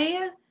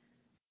I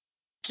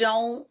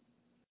don't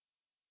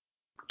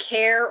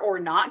care or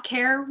not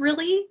care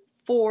really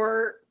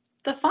for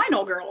the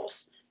final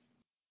girls.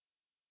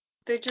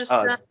 They just,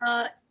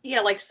 Uh,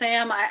 yeah, like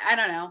Sam. I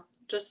don't know.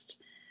 Just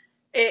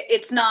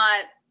it's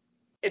not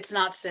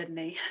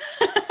Sydney.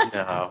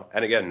 no,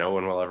 and again, no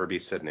one will ever be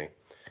Sydney.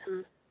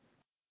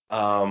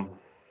 Um,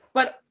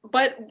 But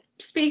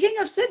speaking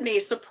of Sydney,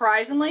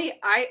 surprisingly,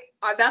 I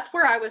that's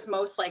where I was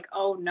most like,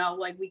 oh no,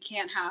 like we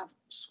can't have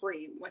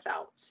Scream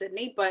without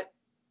Sydney, but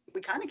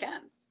we kind of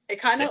can. It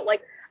kind yeah, of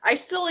like I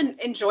still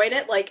enjoyed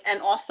it, like,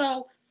 and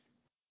also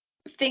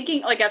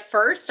thinking like at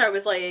first I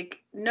was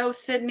like, no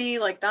Sydney,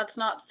 like that's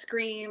not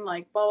Scream,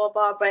 like blah blah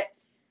blah, but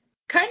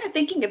kind of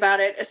thinking about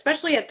it,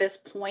 especially at this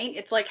point,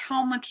 it's like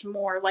how much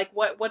more, like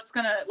what's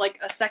gonna, like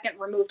a second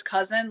removed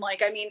cousin,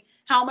 like, I mean,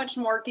 how much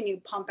more can you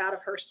pump out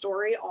of her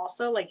story?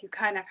 Also, like, you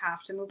kind of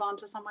have to move on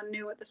to someone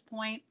new at this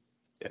point.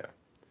 yeah,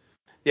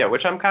 yeah.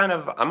 Which I'm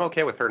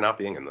okay with her not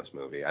being in this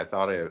movie. I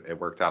thought it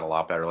worked out a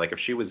lot better. Like if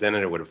she was in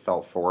it, it would have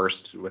felt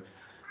forced.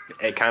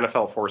 It kind of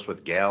felt forced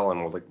with Gail,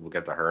 and we'll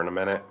get to her in a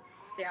minute.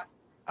 Yeah.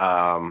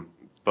 Um,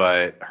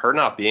 but her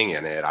not being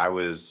in it, I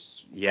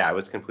was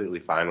completely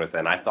fine with it.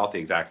 And I thought the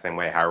exact same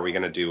way. How are we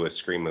going to do a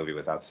Scream movie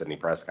without Sidney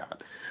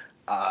Prescott?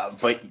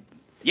 But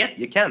yeah,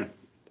 you can,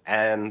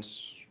 and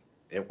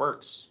it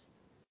works.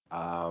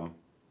 Um,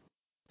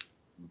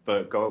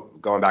 but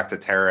going back to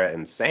Tara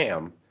and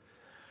Sam,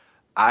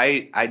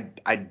 I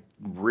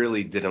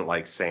really didn't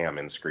like Sam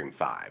in Scream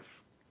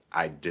 5.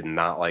 I did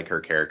not like her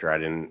character. I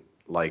didn't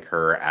like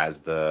her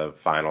as the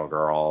final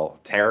girl.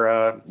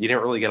 Tara, you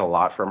didn't really get a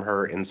lot from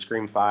her in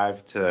Scream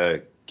 5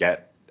 to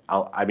get.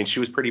 I mean, she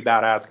was pretty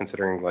badass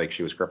considering like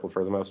she was crippled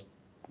for the most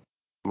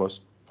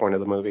point of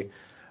the movie.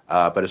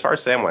 But as far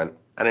as Sam went,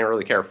 I didn't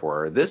really care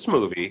for her. This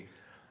movie,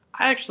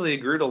 I actually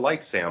grew to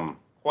like Sam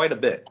quite a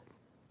bit.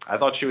 I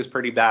thought she was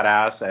pretty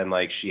badass and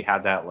like she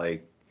had that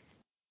like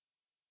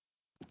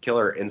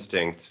killer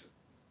instinct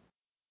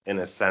in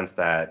a sense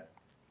that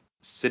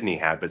Sydney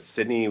had, but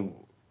Sydney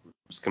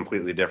was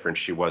completely different.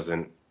 She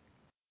wasn't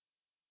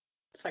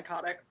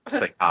Psychotic.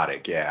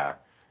 psychotic, yeah.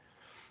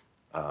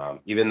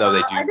 Even though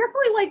they I do,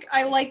 definitely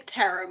I like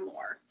Tara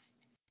more.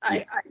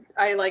 yeah.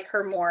 I like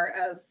her more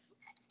as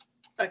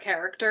a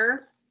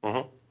character,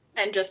 Hmm.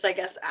 and just, I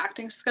guess,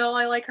 acting skill,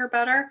 I like her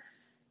better.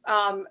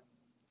 um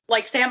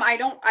like Sam, I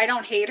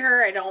don't hate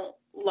her, I don't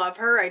love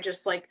her, I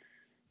just like,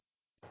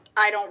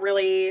 I don't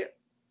really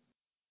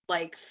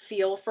like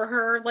feel for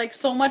her like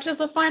so much as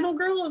a final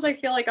girl as I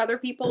feel like other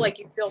people, like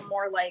you feel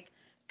more like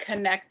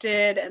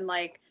connected and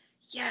like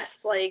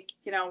yes, like,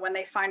 you know, when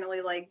they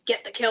finally like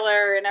get the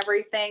killer and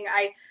everything,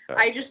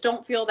 I just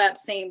don't feel that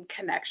same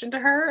connection to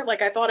her.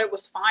 Like I thought it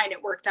was fine,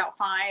 it worked out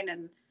fine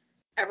and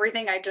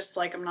everything. I just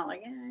like I'm not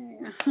like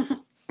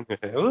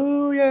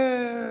Ooh,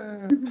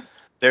 yeah.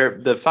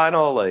 The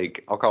final,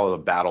 like, I'll call it a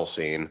battle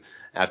scene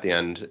at the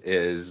end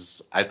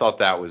is, I thought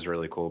that was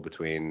really cool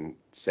between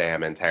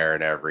Sam and Tara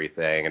and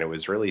everything. And it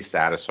was really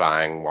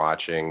satisfying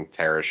watching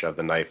Tara shove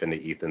the knife into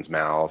Ethan's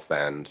mouth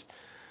and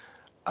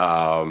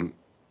um,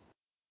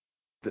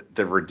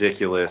 the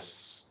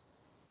ridiculous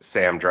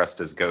Sam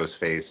dressed as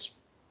Ghostface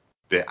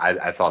bit.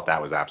 I thought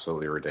that was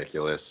absolutely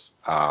ridiculous.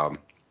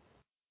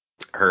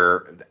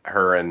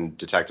 Her and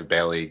Detective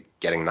Bailey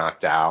getting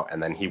knocked out,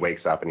 and then he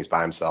wakes up and he's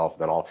by himself.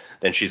 And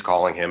then she's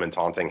calling him and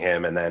taunting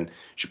him, and then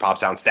she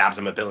pops out and stabs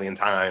him a billion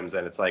times.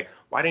 And it's like,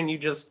 why didn't you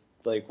just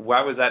like?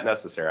 Why was that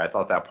necessary? I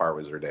thought that part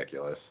was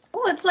ridiculous.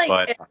 well,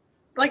 But it's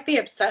like the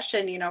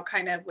obsession, you know,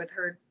 kind of with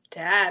her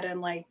dad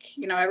and like,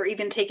 you know, ever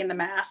even taking the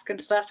mask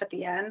and stuff at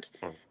the end,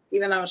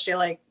 even though she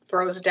like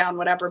throws it down,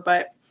 whatever.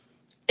 But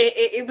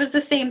it was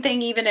the same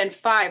thing even in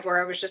 5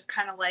 where I was just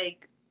kind of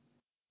like,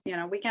 you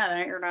know, we got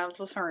it. You're not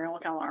so sorry.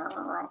 Look how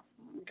I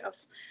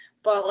guess,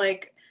 but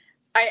like,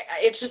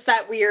 it's just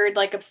that weird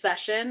like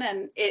obsession,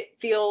 and it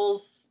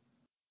feels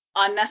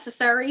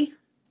unnecessary.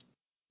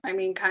 I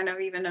mean, kind of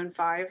even in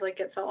 5,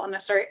 like it felt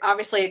unnecessary.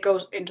 Obviously, it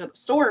goes into the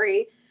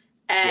story,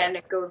 yeah, and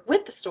it goes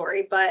with the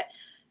story, but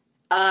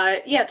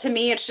yeah, to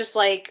me, it's just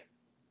like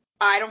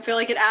I don't feel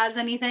like it adds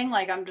anything.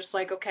 Like I'm just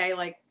like, okay,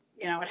 like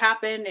you know, it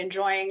happened,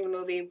 enjoying the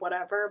movie,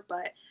 whatever.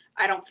 But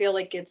I don't feel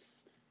like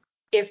it's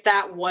if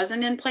that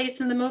wasn't in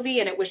place in the movie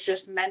and it was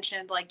just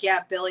mentioned like,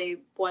 yeah, Billy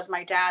was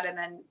my dad, and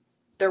then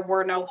there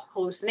were no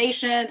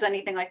hallucinations,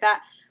 anything like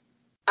that,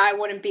 I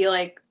wouldn't be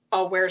like,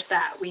 oh, where's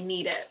that? We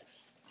need it.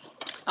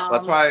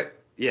 that's Um, why.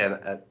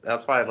 Yeah,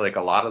 that's why like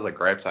a lot of the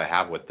gripes I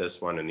have with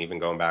this one, and even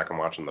going back and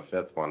watching the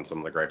 5th one, some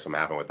of the gripes I'm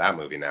having with that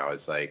movie now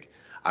is like,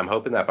 I'm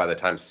hoping that by the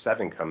time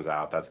 7 comes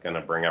out, that's going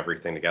to bring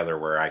everything together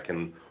where I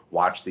can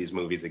watch these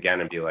movies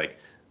again and be like,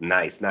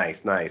 nice,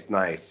 nice, nice,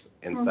 nice,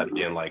 instead of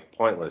being like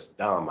pointless,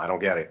 dumb, I don't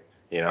get it,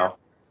 you yeah. know?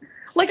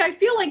 Like I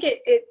feel like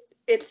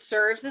it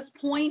serves its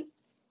point.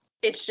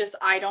 It's just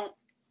I don't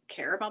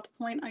care about the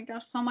point, I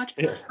guess, so much.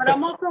 Yeah. But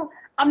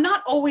I'm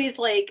not always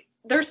like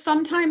there's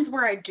sometimes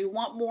where I do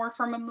want more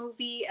from a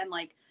movie and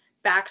like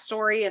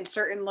backstory and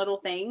certain little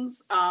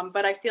things.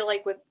 But I feel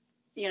like with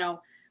you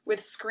know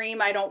with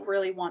Scream, I don't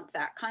really want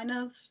that kind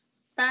of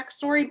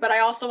backstory. But I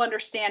also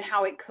understand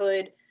how it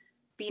could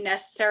be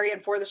necessary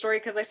and for the story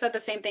because I said the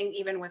same thing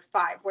even with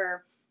 5,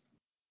 where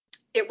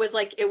it was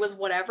like it was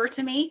whatever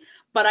to me,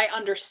 but I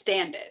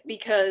understand it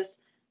because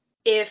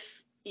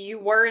if you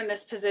were in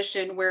this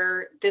position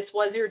where this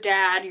was your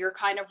dad, you're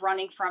kind of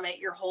running from it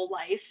your whole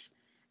life,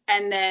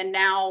 and then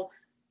now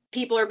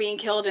people are being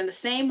killed in the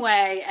same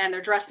way and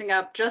they're dressing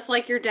up just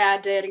like your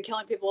dad did and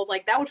killing people,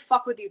 like that would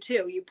fuck with you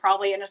too. You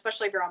probably, and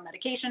especially if you're on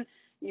medication,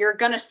 you're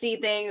gonna see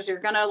things, you're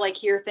gonna like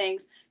hear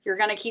things, you're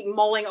gonna keep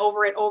mulling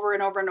over it over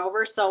and over and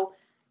over. So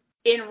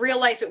in real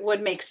life, it would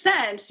make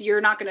sense.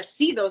 You're not gonna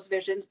see those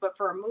visions, but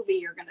for a movie,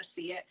 you're gonna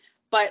see it.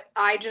 But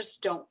I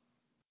just don't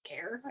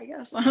care, I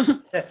guess.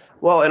 Yeah.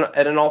 Well,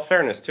 and in all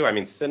fairness too, I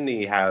mean,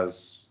 Sydney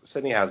has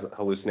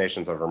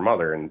hallucinations of her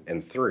mother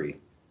in 3.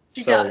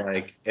 She So does.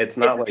 like it's It's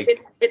not like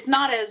it's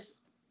not as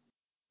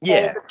all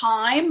yeah. the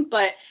time,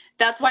 but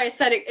that's why I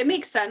said it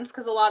makes sense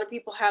because a lot of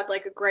people had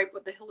like a gripe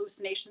with the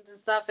hallucinations and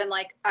stuff, and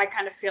like I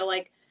kind of feel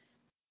like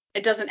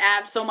it doesn't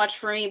add so much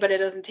for me, but it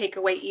doesn't take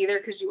away either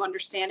because you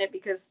understand it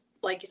because,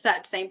 like you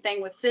said, same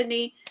thing with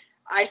Sydney.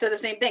 I said the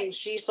same thing.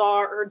 She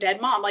saw her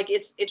dead mom. Like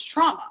it's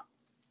trauma.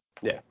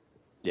 Yeah.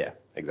 Yeah,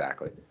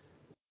 exactly.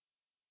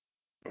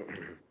 My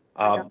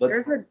God, Let's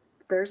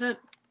there's a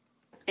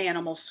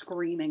animal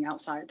screaming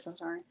outside. So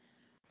sorry.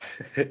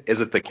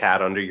 is it the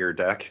cat under your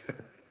deck?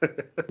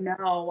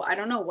 No, I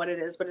don't know what it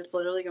is, but it's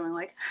literally going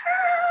like.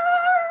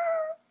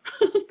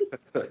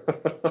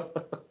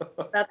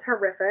 That's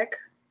horrific.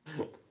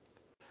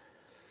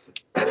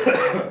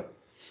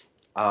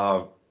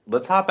 uh,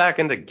 let's hop back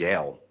into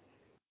Gale,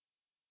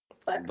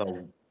 But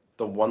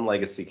the one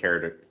legacy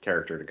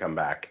character to come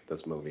back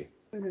this movie.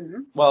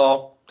 mhm.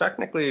 Well,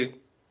 technically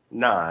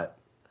not.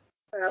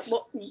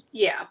 Well,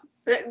 yeah,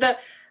 the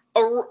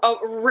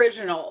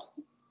original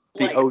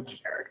The like OG,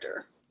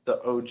 character.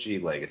 the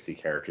OG legacy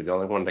character, the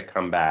only one to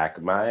come back.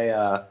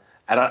 I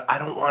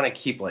don't want to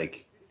keep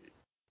like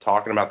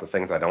talking about the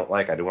things I don't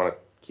like. I do want to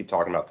keep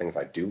talking about things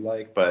I do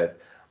like, but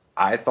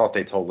I thought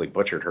they totally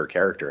butchered her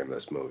character in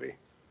this movie.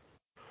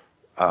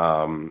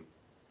 Um,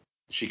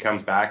 she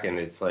comes back and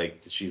it's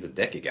like she's a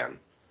dick again.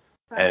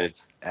 And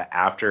it's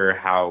after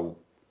how,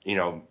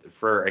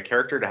 for a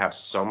character to have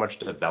so much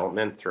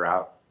development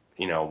throughout,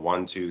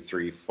 1, 2,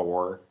 3,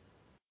 4,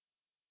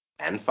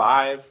 and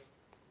 5,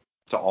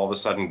 to all of a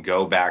sudden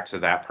go back to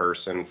that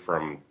person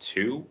from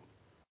 2,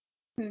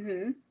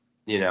 Mm-hmm.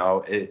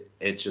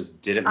 it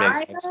just didn't make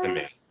I sense to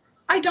me.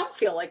 I don't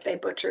feel like they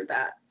butchered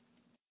that.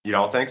 You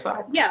don't think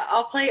so? Yeah,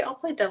 I'll play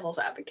devil's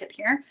advocate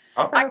here.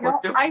 Okay, let's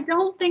do it. I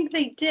don't think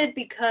they did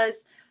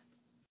because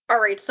All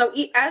right, so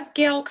as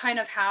Gail kind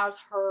of has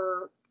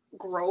her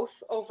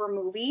growth over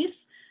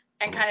movies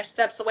and Mhm. kind of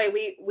steps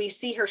away, we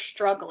see her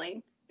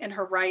struggling in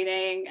her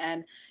writing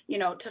and,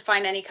 to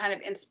find any kind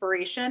of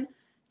inspiration.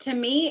 To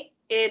me,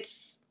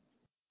 it's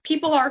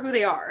people are who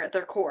they are at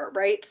their core,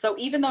 right? So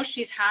even though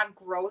she's had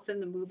growth in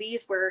the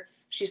movies where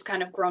she's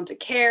kind of grown to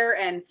care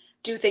and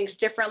do things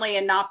differently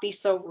and not be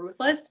so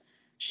ruthless,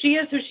 she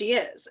is who she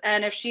is.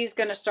 And if she's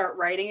going to start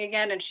writing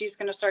again and she's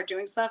going to start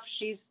doing stuff,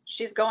 she's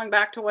going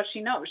back to what she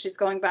knows. She's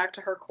going back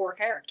to her core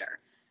character.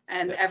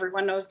 And Yeah.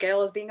 everyone knows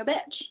Gail as being a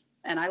bitch.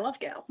 And I love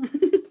Gail.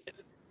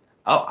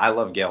 Oh, I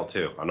love Gail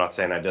too. I'm not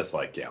saying I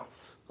dislike Gail,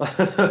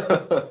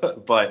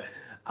 but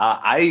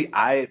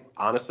I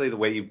honestly, the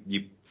way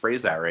you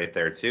phrase that right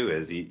there too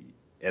is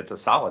it's a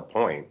solid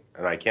point,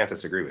 and I can't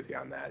disagree with you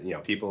on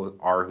that. People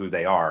are who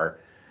they are,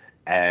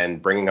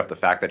 and bringing up the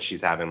fact that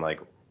she's having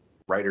like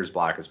writer's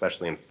block,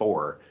 especially in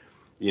four,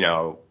 you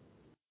know,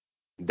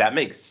 that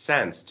makes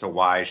sense to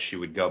why she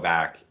would go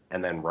back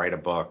and then write a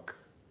book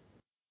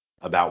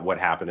about what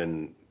happened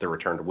in the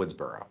Return to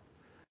Woodsboro.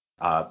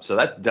 So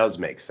that does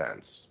make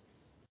sense.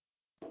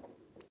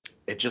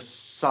 It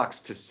just sucks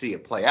to see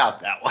it play out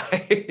that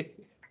way.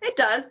 It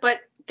does,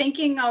 but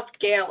thinking of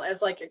Gail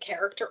as like a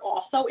character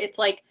also, it's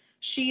like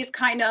she's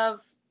kind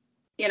of,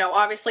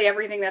 obviously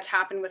everything that's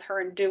happened with her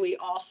and Dewey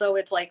also,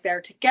 it's like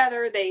they're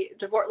together, they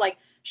divorce, like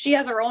she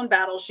has her own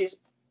battles she's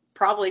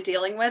probably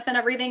dealing with and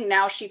everything.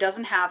 Now she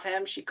doesn't have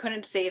him, she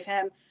couldn't save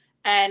him,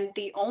 and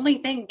the only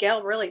thing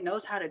Gail really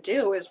knows how to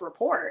do is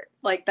report.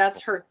 Like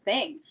that's her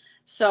thing.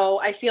 So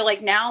I feel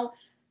like now,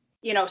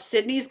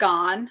 Sydney's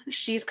gone,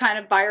 she's kind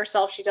of by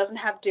herself, she doesn't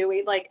have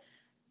Dewey, like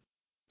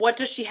what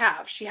does she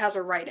have? She has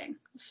her writing.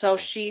 So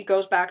she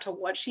goes back to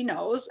what she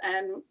knows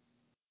and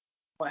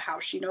how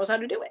she knows how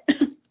to do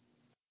it.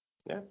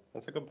 Yeah,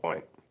 that's a good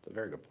point. It's a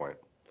very good point.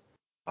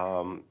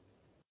 Um,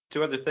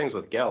 Two other things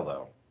with Gail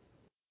though.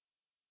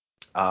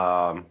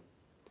 Um,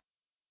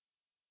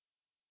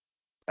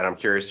 and I'm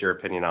curious your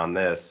opinion on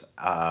this.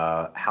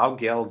 How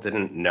Gail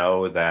didn't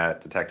know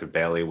that Detective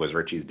Bailey was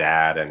Richie's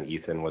dad and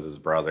Ethan was his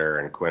brother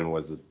and Quinn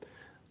was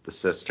the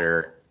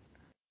sister.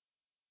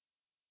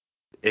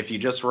 If you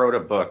just wrote a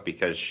book,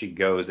 because she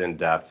goes in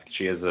depth,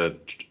 she's a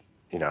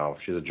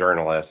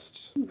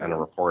journalist and a Mm-hmm.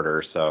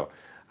 reporter, so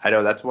I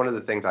know that's one of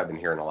the things I've been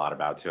hearing a lot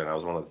about too, and that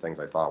was one of the things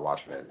I thought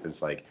watching it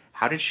is like,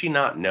 how did she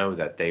not know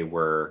that they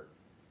were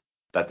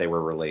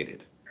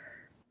related?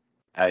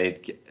 I,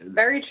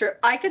 Very true.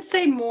 I could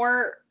say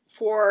more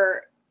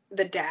for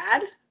the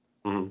dad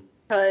mhm,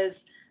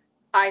 because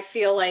I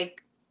feel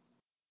like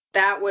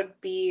that would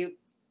be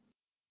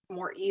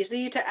more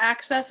easy to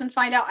access and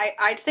find out.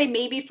 I'd say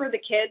maybe for the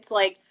kids,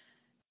 like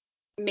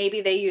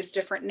maybe they use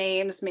different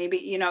names. Maybe,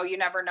 you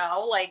never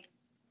know. Like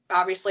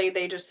obviously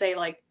they just say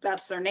like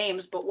that's their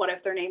names, but what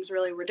if their names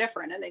really were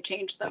different and they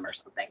changed them or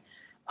something?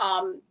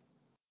 Um,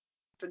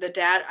 for the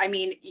dad, I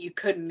mean, you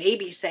could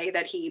maybe say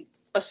that he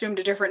assumed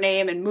a different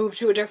name and moved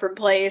to a different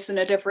place in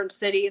a different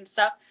city and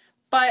stuff.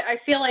 But I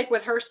feel like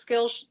with her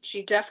skills,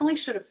 she definitely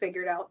should have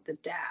figured out the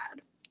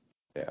dad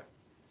yeah,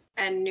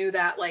 and knew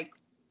that like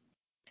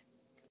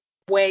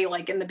way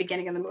like in the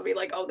beginning of the movie,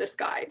 like, oh, this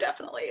guy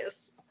definitely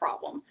is a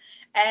problem.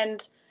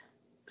 And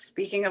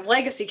speaking of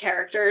legacy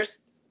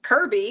characters,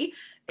 Kirby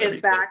is Kirby,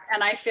 yeah, back,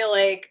 and I feel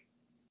like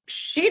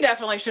she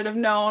definitely should have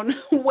known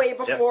way yeah,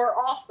 before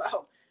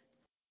also.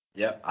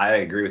 yeah, I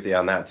agree with you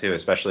on that too,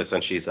 especially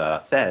since she's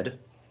fed.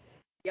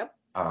 Yep.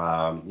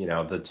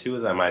 The two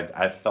of them,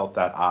 I felt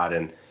that odd,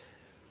 and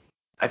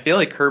I feel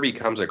like Kirby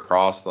comes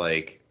across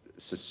like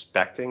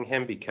suspecting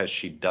him because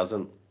she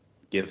doesn't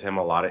give him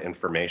a lot of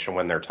information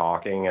when they're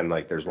talking, and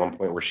like there's one Mm-hmm.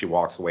 point where she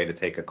walks away to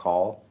take a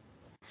call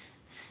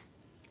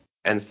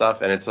and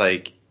stuff, and it's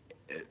like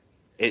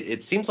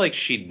it seems like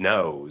she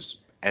knows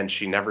and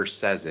she never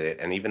says it,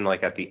 and even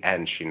like at the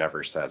end she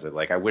never says it.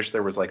 Like I wish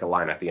there was like a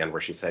line at the end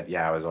where she said,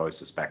 "Yeah, I was always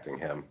suspecting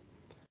him."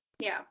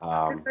 Yeah.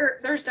 Um,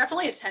 There's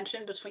definitely a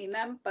tension between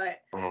them,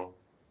 but mhm.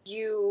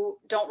 you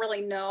don't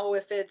really know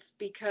if it's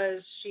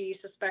because she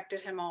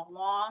suspected him all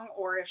along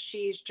or if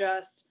she's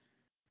just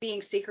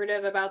being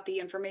secretive about the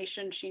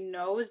information she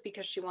knows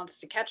because she wants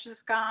to catch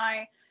this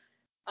guy.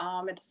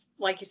 It's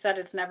like you said,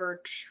 it's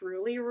never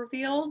truly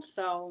revealed.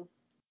 So,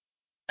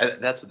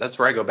 That's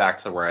where I go back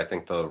to where I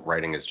think the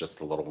writing is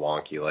just a little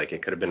wonky. Like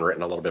it could have been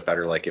written a little bit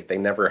better. Like if they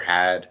never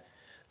had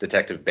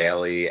Detective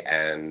Bailey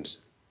and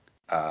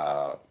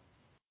uh,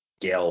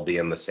 Gail be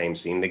in the same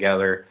scene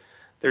together,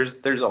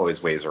 there's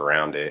always ways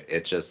around it.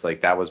 It's just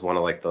like that was one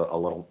of like a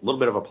little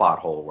bit of a plot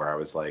hole where I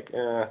was like,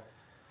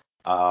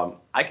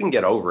 I can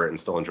get over it and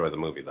still enjoy the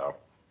movie though,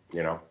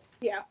 you know.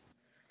 yeah.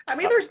 I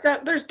mean, Uh,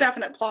 there's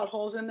definite plot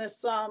holes in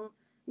this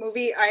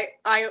movie.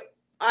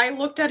 I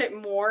looked at it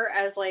more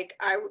as like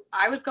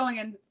I was going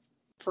in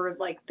for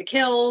like the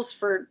kills,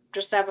 for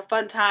just to have a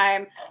fun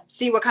time,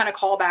 see what kind of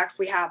callbacks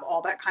we have,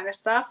 all that kind of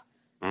stuff.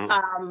 mm,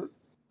 Um,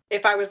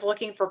 if I was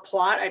looking for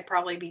plot, I'd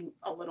probably be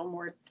a little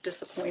more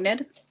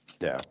disappointed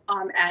yeah,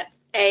 at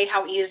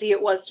how easy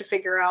it was to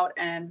figure out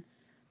and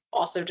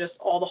also just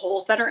all the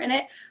holes that are in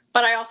it.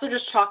 But I also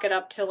just chalk it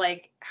up to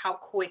like how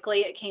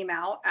quickly it came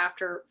out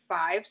after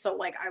 5. So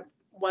like I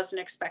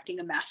wasn't expecting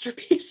a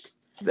masterpiece.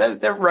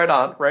 They're right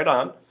on, right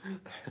on.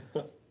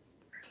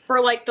 For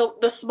like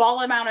the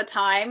small amount of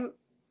time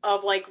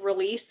of like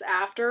release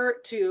after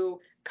to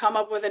come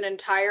up with an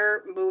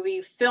entire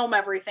movie, film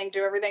everything,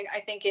 do everything, I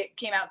think it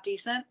came out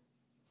decent.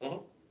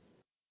 Mhm.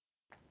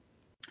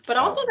 But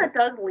also that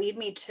does lead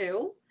me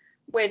to,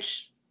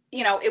 which,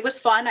 it was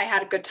fun. I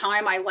had a good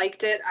time. I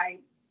liked it. I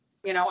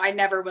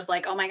never was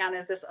like, oh my God,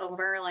 is this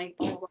over? Like,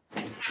 blah, blah,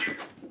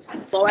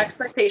 blah. Low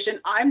expectation.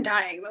 I'm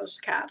dying, those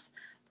cats.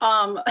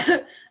 Um,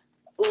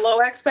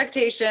 low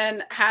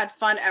expectation, had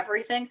fun,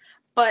 everything.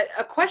 But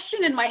a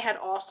question in my head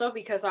also,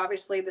 because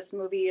obviously this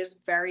movie is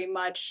very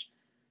much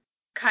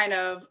kind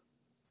of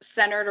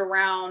centered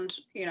around,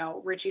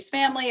 Richie's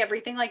family,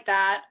 everything like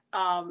that.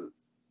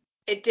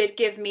 It did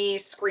give me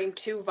Scream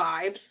 2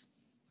 vibes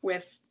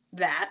with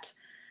that.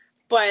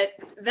 But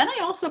then I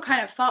also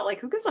kind of thought, like,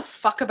 who gives a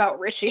fuck about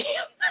Richie?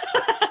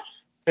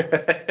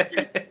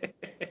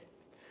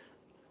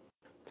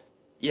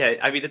 Yeah,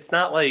 I mean, it's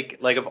not like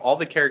of all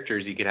the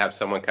characters you could have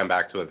someone come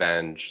back to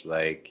avenge,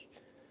 like,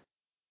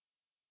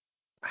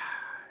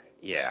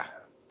 yeah,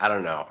 I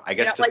don't know. I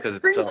guess just Like because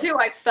it's Scream so, 2,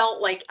 I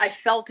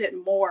felt it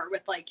more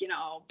with like,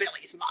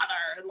 Billy's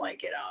mother and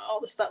like,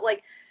 all the stuff.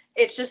 Like,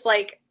 it's just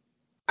like,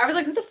 I was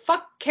like, who the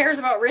fuck cares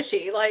about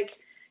Richie? Like,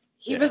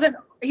 he was yeah, an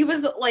he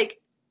was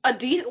like a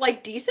decent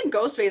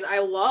Ghostface. I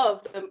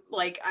loved them.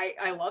 Like,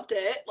 I loved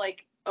it.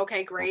 Like,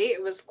 okay, great,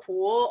 it was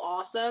cool,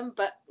 awesome,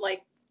 but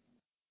like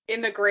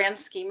in the grand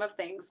scheme of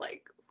things,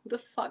 like, who the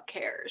fuck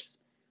cares?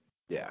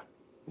 yeah,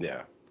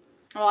 yeah,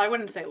 Well, I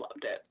wouldn't say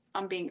loved it.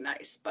 I'm being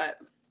nice, but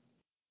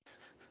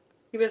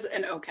he was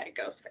an okay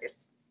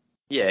Ghostface.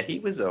 yeah. He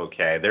was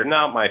okay. They're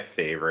not my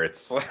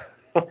favorites.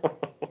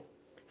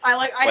 I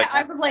like Like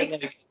I was I like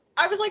like,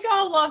 I was like,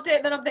 oh, loved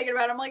it. Then I'm thinking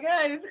about it. I'm like,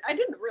 I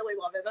didn't really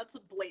love it. That's a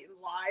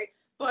blatant lie.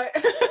 But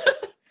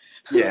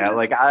yeah,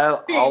 like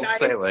being I'll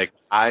say nice. like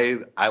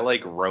I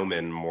like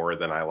Roman more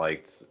than I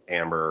liked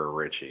Amber or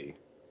Richie.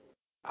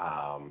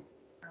 Um,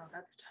 Oh,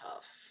 that's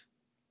tough.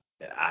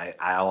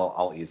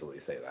 I'll easily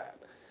say that.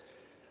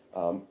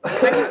 Um,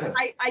 I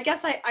mean, I guess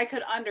I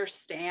could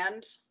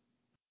understand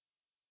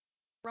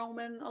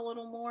Roman a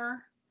little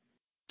more.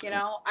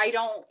 I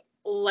don't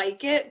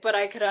like it, but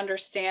I could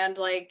understand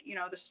like,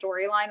 the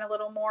storyline a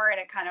little more, and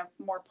it kind of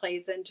more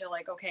plays into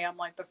like, okay, I'm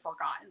like the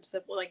forgotten.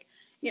 So like,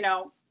 you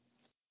know,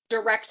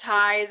 direct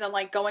ties and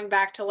like going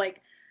back to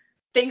like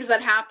things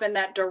that happened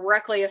that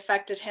directly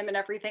affected him and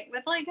everything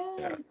with like,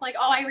 yeah. like,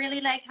 oh, I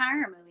really like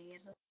horror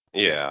movies.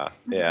 Yeah,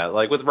 yeah.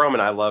 Like with Roman,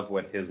 I love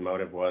what his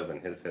motive was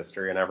and his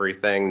history and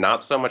everything.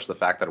 Not so much the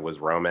fact that it was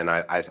Roman.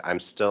 I'm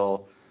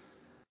still,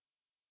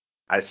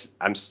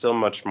 I'm still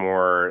much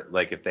more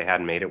like if they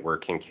had made it where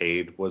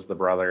Kincaid was the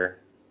brother.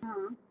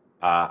 Mhm.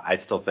 I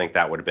still think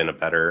that would have been a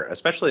better,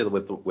 especially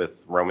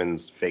with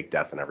Roman's fake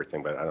death and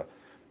everything. But I don't,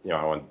 I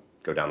don't want to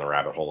go down the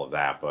rabbit hole of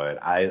that. But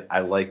I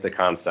like the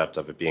concept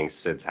of it being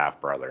Sid's half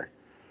brother.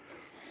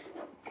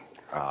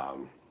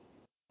 Um,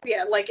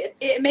 Yeah, like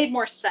it made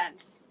more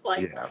sense,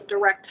 like yeah.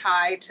 direct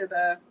tie to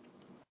the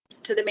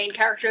main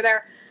character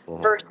there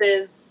Mhm.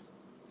 versus,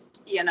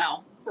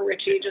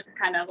 Richie just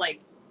kind of like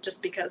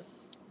just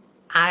because.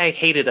 I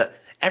hated it.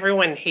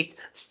 Everyone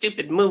hates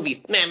stupid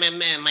movies. Meh, meh,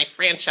 meh. My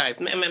franchise.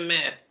 Meh, meh,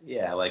 meh.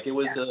 Yeah, like it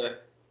was Yeah.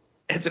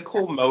 it's a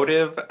cool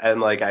motive, and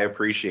like I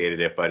appreciated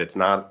it, but it's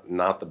not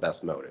the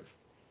best motive.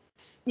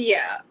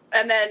 Yeah,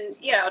 and then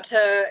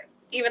to,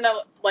 even though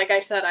like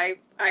I said, I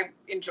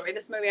enjoyed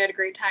this movie, I had a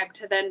great time,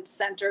 to then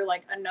center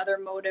like another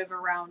motive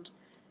around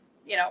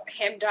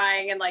him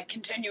dying and like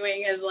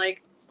continuing his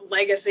like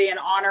legacy and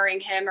honoring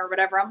him or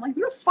whatever. I'm like,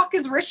 who the fuck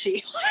is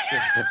Richie?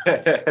 Who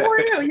are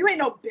you? You ain't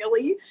no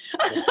Billy.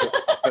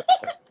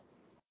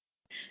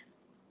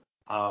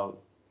 um,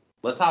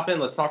 let's hop in.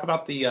 Let's talk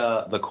about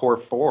the core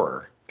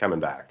four coming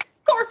back.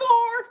 Core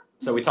four.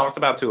 So we talked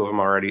about two of them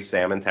already,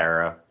 Sam and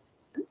Tara.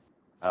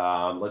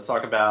 Let's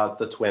talk about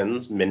the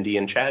twins, Mindy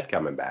and Chad,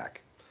 coming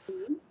back.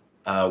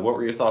 What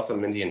were your thoughts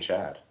on Mindy and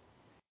Chad?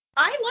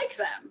 I like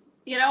them.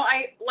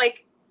 I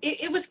like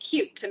it was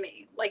cute to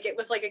me. Like it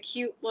was like a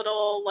cute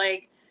little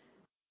like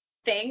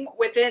thing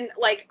within,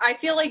 like, I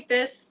feel like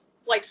this,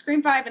 like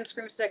Scream 5 and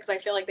Scream 6, I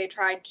feel like they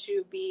tried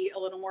to be a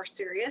little more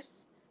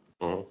serious.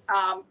 Mhm.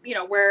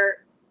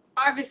 Where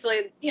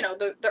obviously,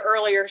 the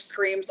earlier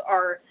Screams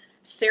are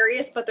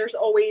serious, but there's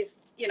always,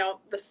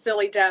 the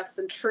silly deaths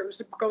and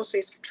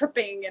Ghostface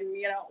tripping and,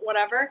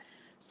 whatever.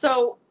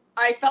 So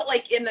I felt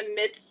like in the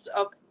midst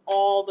of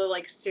all the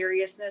like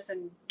seriousness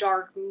and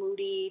dark,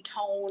 moody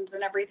tones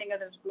and everything of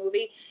this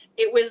movie,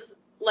 it was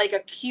like a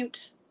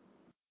cutesy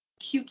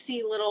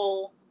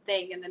little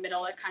thing in the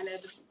middle that kind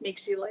of just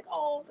makes you like,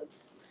 oh,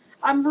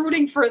 I'm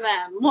rooting for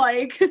them.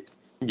 Like,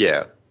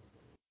 Yeah,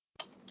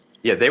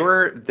 yeah. They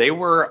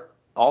were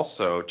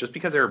also just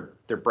because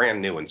they're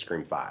brand new in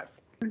Scream 5.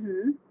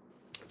 mm-hmm.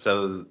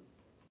 So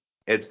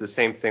it's the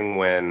same thing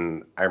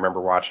when I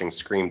remember watching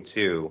Scream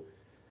 2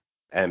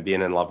 and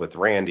being in love with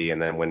Randy,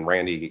 and then when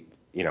Randy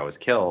is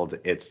killed,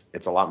 it's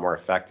a lot more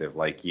effective.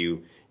 Like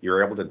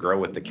you're able to grow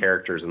with the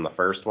characters in the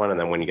first one, and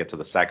then when you get to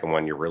the second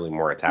one, you're really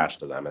more attached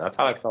to them. And that's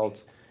how I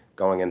felt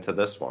going into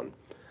this one.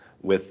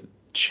 With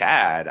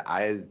Chad,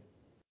 I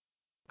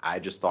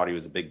just thought he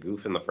was a big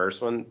goof in the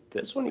first one.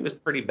 This one, he was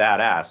pretty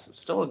badass.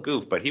 Still a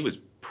goof, but he was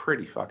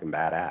pretty fucking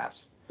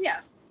badass.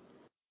 Yeah.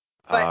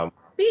 But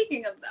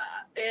speaking of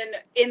that,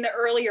 in the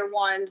earlier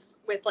ones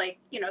with like,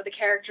 the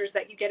characters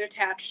that you get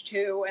attached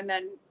to, and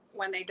then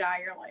when they die,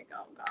 you're like,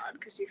 oh god,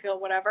 because you feel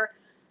whatever.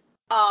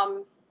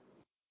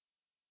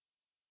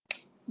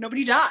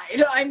 Nobody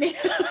died. I mean,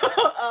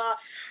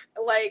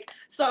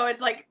 so it's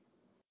like,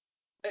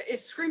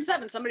 it's Scream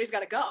 7. Somebody's got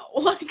to go.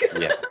 Like,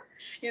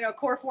 Yeah.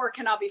 Core 4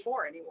 cannot be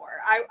 4 anymore.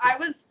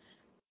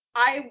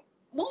 I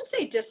won't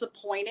say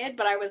disappointed,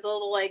 but I was a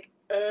little like,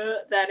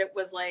 that it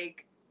was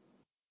like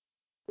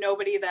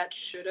nobody that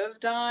should have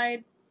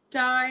died,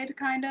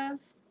 kind of.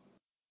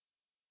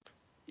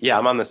 Yeah,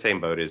 I'm on the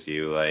same boat as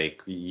you.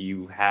 Like,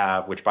 you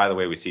have, which by the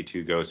way, we see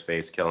two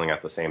Ghostface killing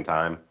at the same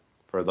time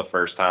for the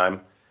first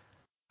time.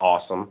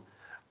 Awesome.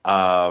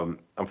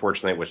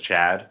 Unfortunately, it was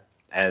Chad.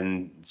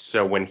 And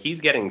so when he's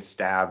getting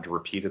stabbed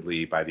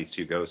repeatedly by these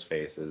two ghost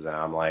faces, and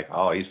I'm like,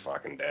 oh, he's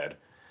fucking dead.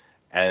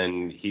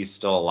 And he's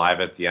still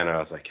alive at the end. And I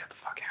was like, get the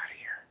fuck out of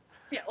here.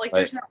 Yeah, like, But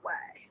there's no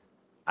way.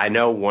 I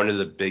know one of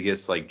the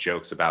biggest like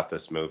jokes about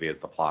this movie is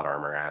the plot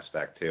armor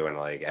aspect too, and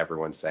like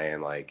everyone's saying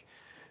like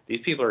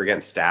these people are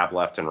getting stabbed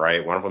left and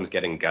right. One of them's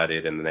getting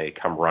gutted, and then they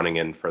come running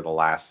in for the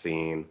last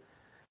scene,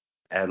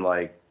 and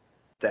like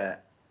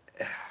that.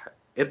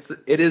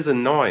 It is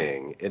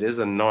annoying. It is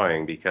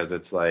annoying because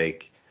it's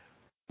like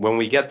when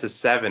we get to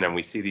 7 and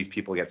we see these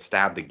people get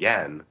stabbed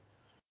again,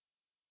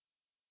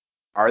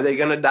 are they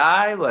gonna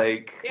die?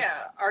 Like,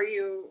 Yeah, are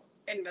you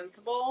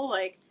invincible?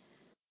 Like,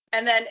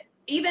 and then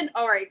even,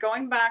 all right,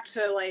 going back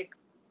to like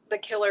the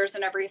killers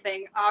and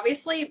everything.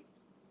 Obviously,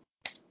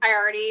 I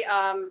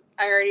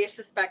already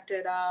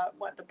suspected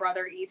the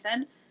brother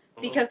Ethan,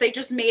 because they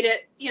just made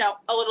it,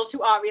 a little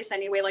too obvious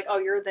anyway. Like, oh,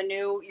 you're the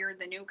new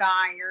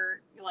guy.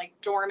 You're like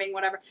dorming,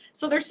 whatever.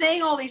 So they're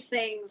saying all these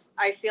things.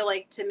 I feel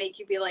like to make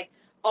you be like,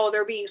 oh,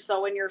 they're being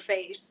so in your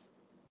face.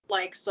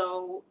 Like,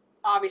 so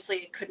obviously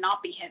it could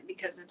not be him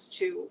because it's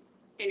too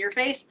in your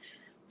face.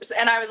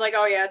 And I was like,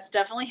 oh yeah, it's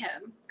definitely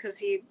him, because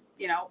he,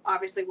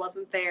 obviously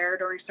wasn't there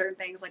during certain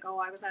things. Like, oh,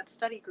 I was at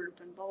study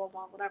group and blah blah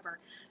blah, whatever.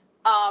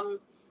 Um,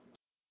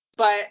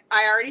 but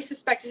I already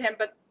suspected him.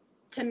 But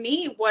to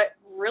me, what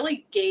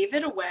really gave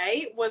it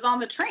away was on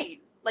the train.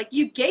 Like,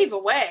 you gave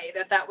away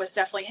that was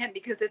definitely him,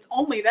 because it's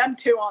only them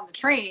two on the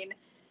train,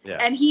 yeah,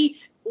 and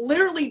he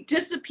literally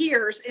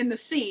disappears in the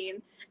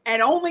scene,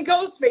 and only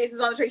Ghostface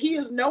is on the train. He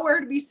is nowhere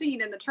to be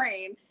seen in the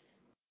train.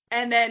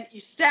 And then you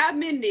stab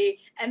Mindy,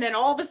 and then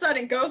all of a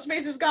sudden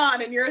Ghostface is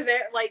gone, and you're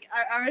there. Like,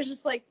 I was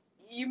just like,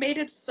 you made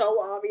it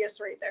so obvious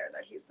right there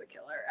that he's the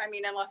killer. I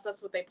mean, unless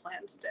that's what they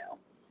plan to do.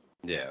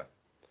 yeah.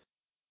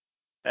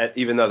 And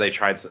even though they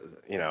tried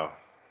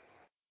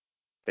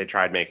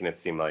making it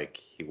seem like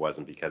he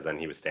wasn't, because then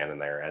he was standing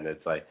there, and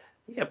it's like,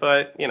 yeah,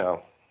 but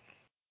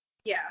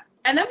Yeah.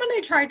 And then when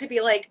they tried to be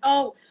like,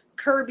 oh,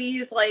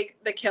 Kirby's like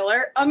the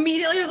killer,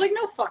 immediately I was like,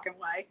 no fucking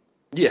way.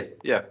 yeah,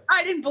 yeah.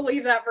 I didn't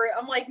believe that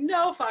I'm like,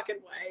 no fucking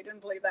way. I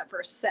didn't believe that for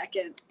a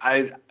second.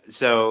 I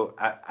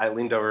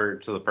leaned over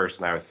to the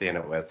person I was seeing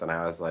it with, and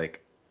I was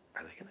like,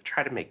 are they gonna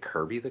try to make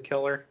Kirby the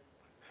killer?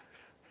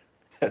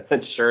 And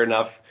then sure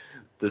enough,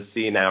 the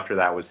scene after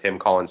that was him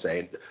calling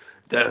saying,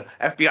 the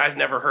FBI's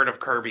never heard of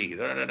Kirby.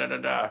 Da, da, da, da,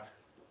 da.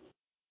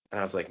 And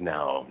I was like,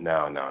 no,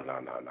 no, no, no,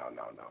 no, no, no,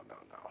 no, no,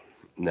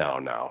 no, no,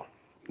 no,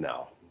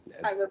 no.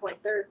 I was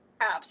like, there's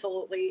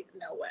absolutely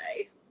no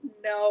way.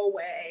 No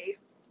way.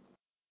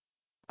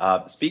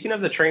 Speaking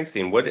of the train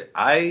scene, what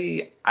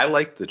I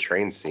liked the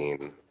train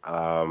scene.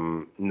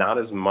 Not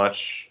as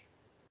much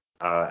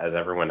as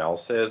everyone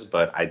else is,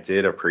 but I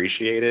did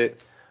appreciate it.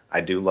 I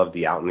do love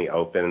the out in the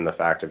open and the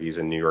fact of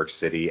using New York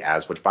City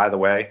as, which by the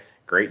way,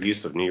 great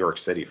use of New York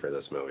City for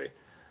this movie.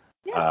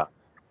 Yeah.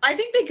 I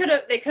think they could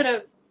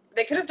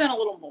have done a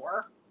little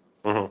more.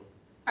 Mhm.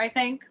 I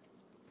think,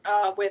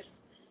 with,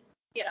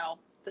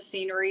 the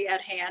scenery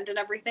at hand and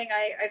everything.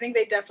 I think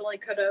they definitely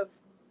could have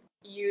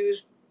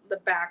used the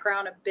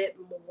background a bit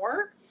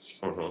more.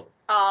 Mhm.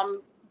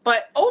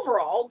 But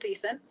overall,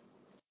 decent.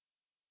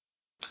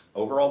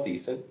 Overall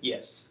decent,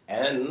 yes.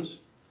 And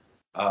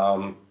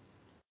um,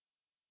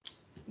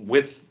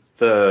 with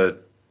the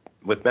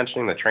with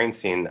mentioning the train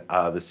scene,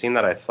 the scene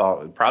that I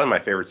thought probably my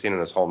favorite scene in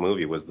this whole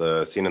movie was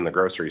the scene in the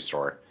grocery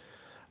store.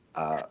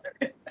 Uh,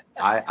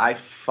 I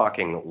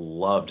fucking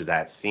loved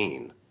that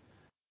scene.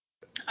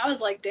 I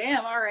was like,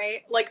 damn, all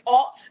right. Like,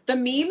 all the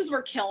memes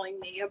were killing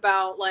me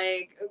about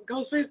like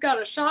Ghostface got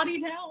a shotty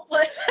now.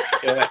 Like,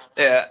 Yeah,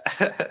 yeah,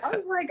 I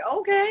was like,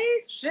 okay,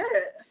 shit.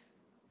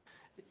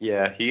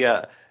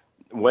 yeah.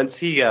 Once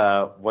he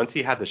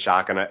had the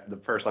shotgun, the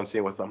person I'm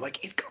seeing with, I'm like,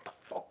 he's got the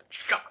fucking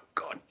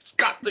shotgun. He's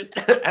got the.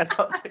 And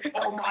I'm like,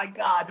 oh my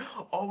god,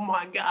 oh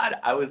my god.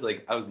 I was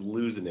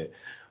losing it.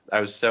 I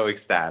was so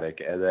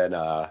ecstatic, and then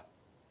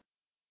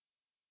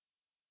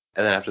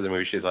And then after the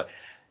movie, she's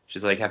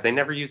like, have they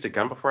never used a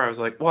gun before? I was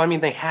like, well, I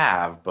mean, they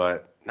have,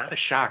 but not a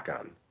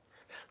shotgun.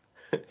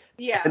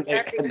 Yeah, and,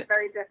 very, and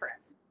very different.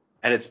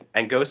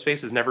 and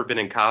Ghostface has never been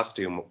in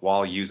costume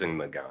while using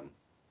the gun.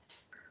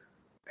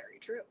 Very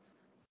true.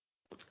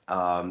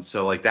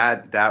 So like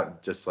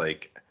that just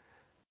like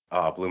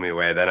blew me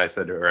away. Then I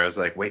said to her, I was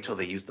like, wait till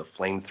they use the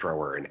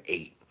flamethrower in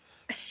 8.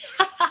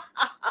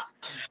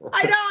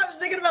 I know. I was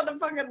thinking about the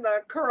fucking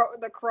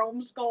the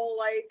chrome skull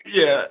like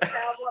Yeah.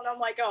 one. I'm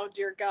like, oh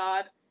dear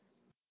God.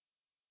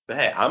 But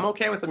hey, I'm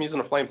okay with them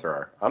using a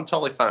flamethrower. I'm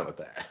totally fine with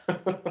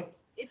that.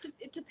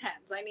 It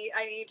depends. I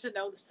need to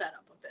know the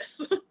setup of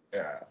this.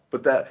 Yeah.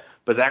 But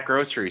that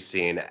grocery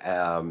scene,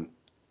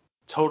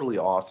 totally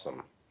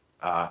awesome.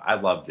 I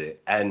loved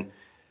it. And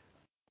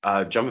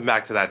jumping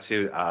back to that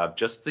too,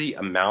 just the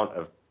amount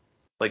of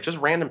like just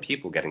random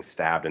people getting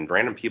stabbed and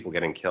random people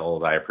getting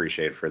killed, I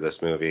appreciate for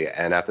this movie.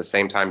 And at the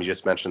same time, you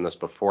just mentioned this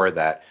before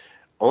that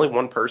only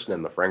one person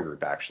in the friend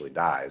group actually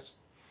dies.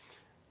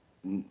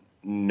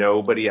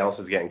 Nobody else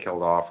is getting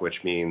killed off,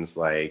 which means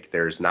like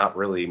there's not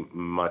really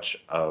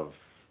much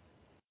of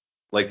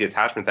like the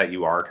attachment that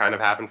you are kind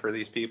of having for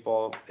these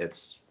people.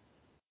 It's,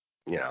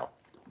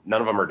 none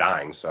of them are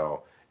dying.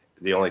 So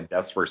the only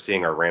deaths we're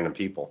seeing are random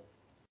people.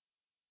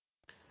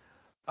 It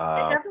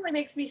Uh, definitely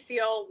makes me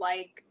feel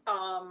like,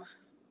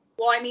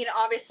 well, I mean,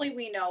 obviously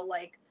we know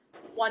like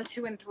 1,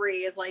 2, and 3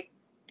 is like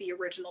the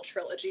original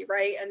trilogy,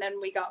 right? And then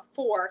we got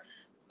 4,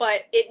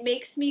 but it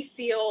makes me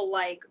feel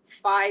like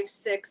 5,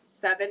 6,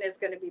 7 is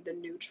going to be the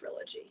new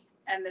trilogy,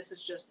 and this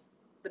is just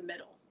the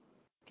middle.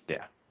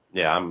 yeah,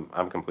 yeah,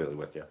 I'm completely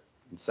with you.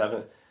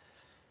 7,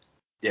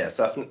 yeah,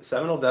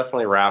 seven will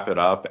definitely wrap it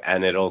up,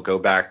 and it'll go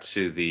back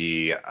to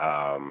the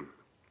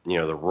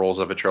rules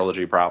of a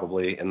trilogy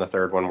probably in the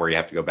third one, where you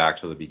have to go back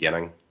to the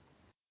beginning,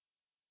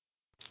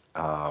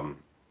 um,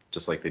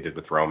 just like they did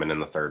with Roman in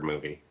the third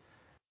movie.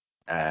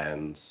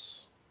 And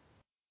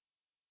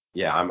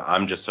yeah,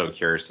 I'm just so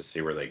curious to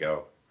see where they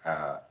go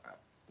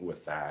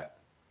with that.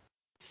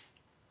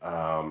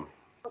 Um,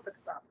 Hope it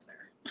stops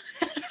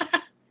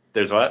there.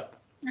 there's what?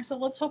 I said,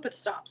 let's hope it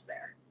stops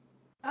there.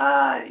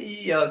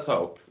 Yeah, let's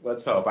hope.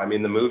 Let's hope. I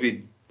mean, the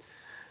movie,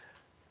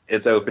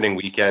 its opening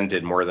weekend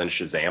did more than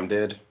Shazam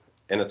did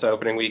in its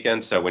opening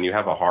weekend. So when you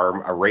have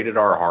a rated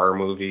R horror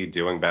movie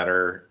doing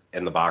better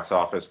in the box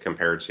office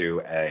compared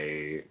to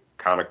a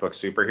comic book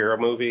superhero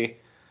movie,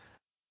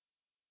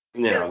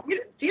 you Yeah, know,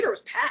 the theater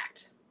was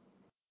packed.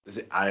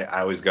 I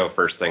always go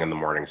first thing in the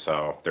morning,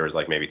 so there was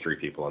like maybe 3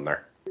 people in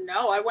there.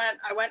 No, I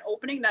went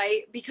opening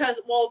night because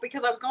I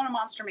was going to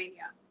Monster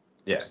Mania.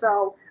 Yeah,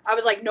 So I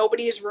was like,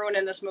 nobody is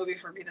ruining this movie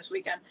for me this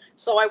weekend.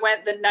 So I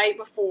went the night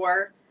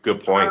before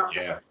good point.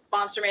 Yeah,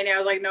 Monster Mania. I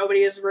was like,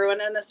 nobody is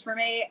ruining this for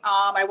me.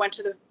 I went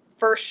to the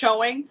first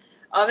showing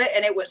of it,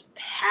 and it was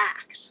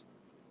packed.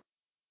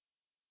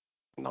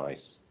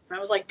 nice. And I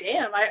was like,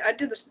 damn, I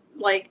did this.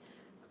 Like,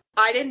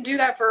 I didn't do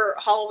that for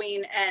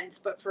Halloween Ends,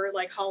 but for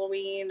like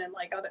Halloween and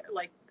like other,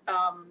 like,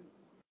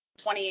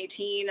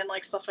 2018 and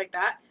like stuff like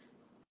that.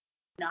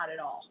 Not at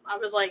all. I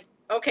was like,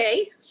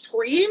 okay,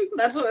 Scream.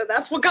 That's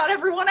what got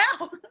everyone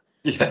out.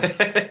 Yeah.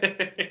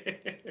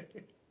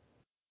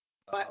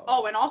 But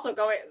oh, and also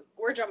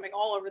we're jumping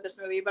all over this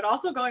movie, but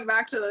also going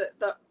back to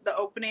the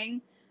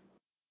opening.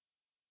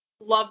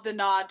 Love the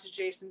nod to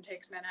Jason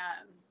Takes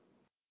Manhattan.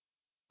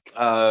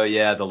 Oh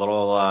yeah, the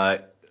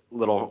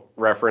little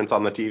reference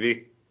on the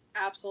TV.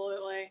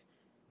 Absolutely.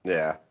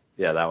 Yeah,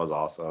 yeah, that was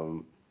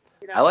awesome.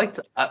 You I know, liked,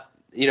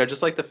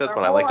 just like the fifth our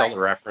one. I liked all boy.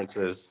 the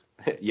references.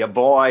 Your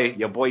boy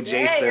Hey,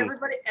 Jason.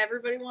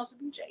 everybody wants to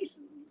be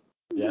Jason.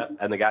 Yeah,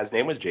 and the guy's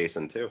name was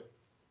Jason too.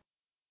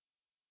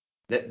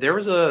 There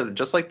was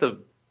just like the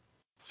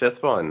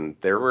fifth one.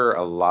 There were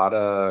a lot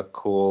of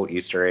cool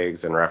Easter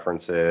eggs and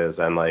references,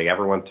 and like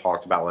everyone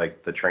talked about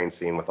like the train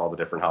scene with all the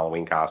different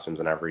Halloween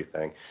costumes and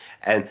everything.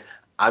 And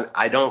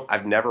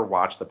I've never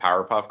watched the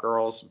Powerpuff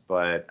Girls,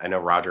 but I know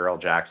Roger L.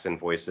 Jackson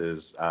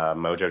voices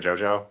Mojo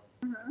Jojo.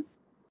 Mm-hmm.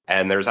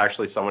 And there's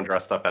actually someone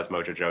dressed up as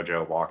Mojo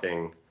Jojo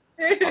walking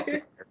up the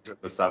stairs of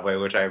the subway,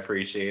 which I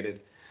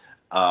appreciated.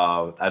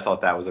 I thought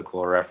that was a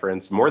cool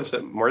reference, more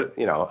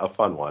a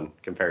fun one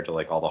compared to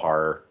like all the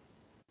horror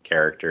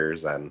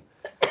characters and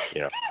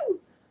you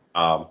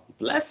know.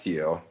 Bless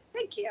you.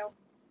 Thank you.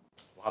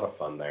 A lot of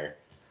fun there.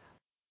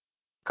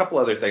 A couple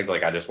other things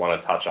like I just want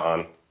to touch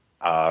on.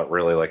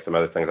 Really like some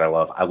other things I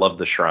love. I love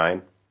the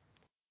shrine.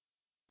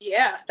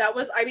 Yeah, that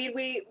was. I mean,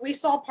 we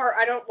saw part.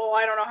 I don't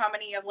know how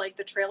many of like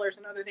the trailers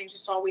and other things you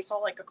saw. We saw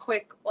like a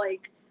quick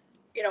like,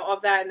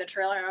 of that in the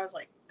trailer, and I was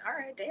like, all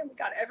right, damn, we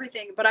got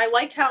everything. But I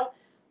liked how,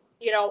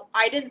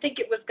 I didn't think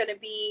it was going to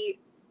be,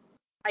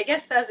 I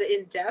guess, as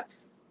in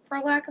depth, for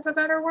lack of a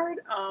better word.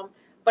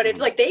 But it's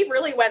Mhm. like they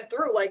really went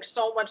through like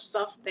so much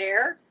stuff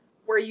there,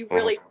 where you Mhm.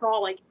 really saw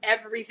like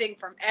everything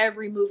from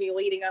every movie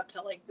leading up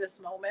to like this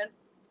moment.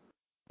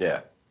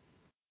 Yeah.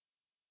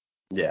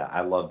 Yeah,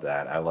 I love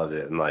that. I loved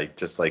it. And like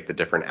just like the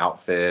different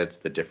outfits,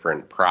 the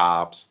different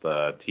props,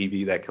 the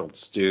TV that killed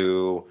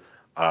Stu,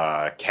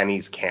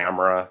 Kenny's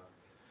camera,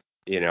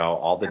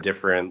 all the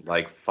different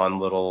like fun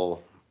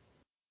little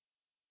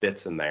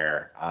bits in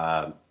there.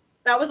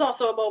 That was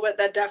also a moment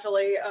that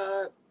definitely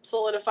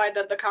solidified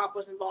that the cop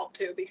was involved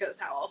too, because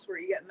how else were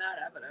you getting that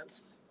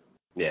evidence?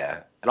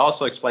 Yeah, it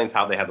also explains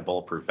how they had the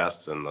bulletproof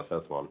vests in the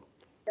fifth one.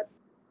 Yep.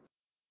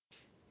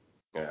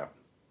 Yeah.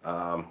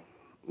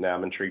 Yeah,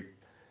 I'm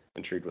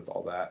intrigued with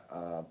all that.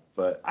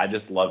 But I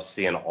just love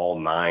seeing all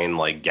nine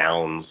like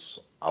gowns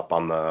up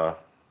on the,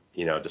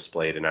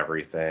 displayed and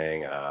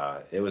everything.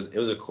 It was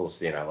a cool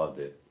scene. I loved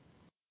it.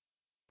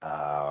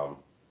 Um,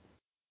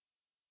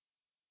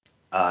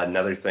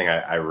 Another thing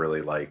I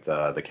really liked,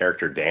 the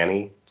character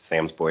Danny,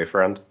 Sam's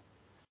boyfriend.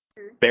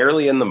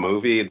 Barely in the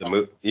movie.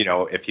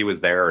 If he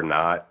was there or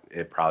not,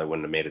 it probably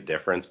wouldn't have made a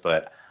difference.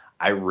 But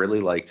I really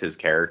liked his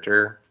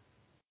character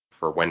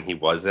for when he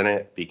was in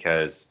it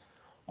because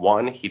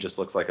one, he just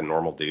looks like a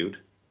normal dude.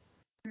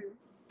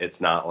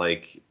 It's not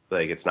like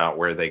it's not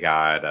where they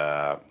got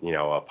a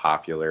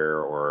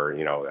popular or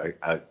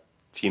a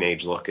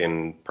teenage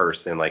looking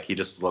person. Like he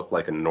just looked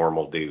like a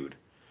normal dude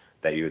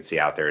that you would see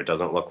out there. It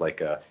doesn't look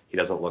like he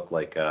doesn't look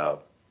like that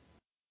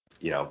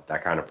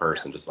kind of Yeah.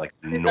 person, just like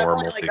He's definitely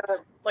normal dude.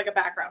 like a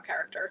background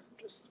character.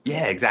 Just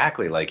Yeah,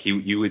 exactly. Like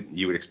you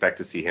would expect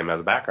to see him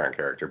as a background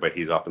character, but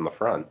he's up in the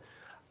front.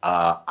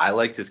 I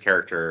liked his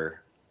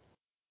character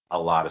a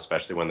lot,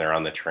 especially when they're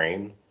on the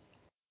train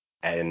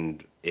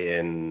and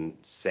in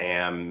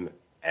Sam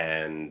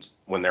and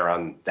when they're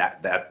on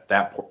that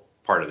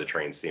part of the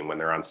train scene when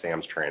they're on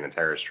Sam's train and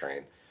Tara's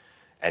train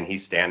and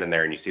he's standing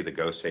there and you see the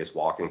ghost face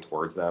walking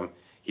towards them.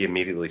 He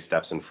immediately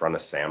steps in front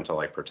of Sam to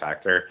like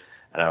protect her,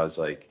 and I was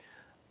like,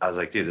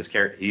 dude, this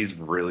character, he's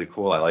really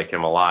cool. I like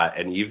him a lot.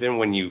 And even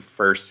when you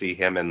first see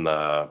him in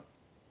their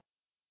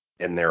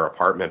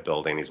apartment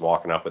building, he's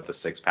walking up with the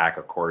 6 pack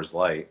of Coors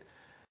Light,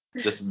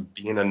 just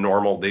being a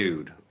normal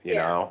dude, you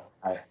yeah. know.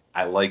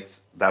 I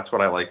liked that's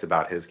what I liked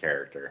about his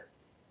character.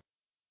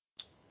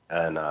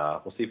 And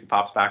we'll see if he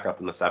pops back up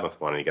in the seventh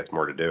one and he gets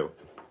more to do.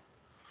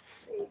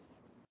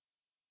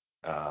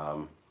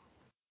 Um,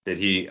 did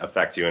he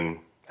affect you in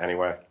any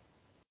way?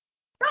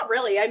 Not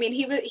really. I mean,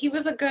 he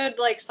was a good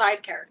like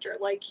side character.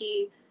 Like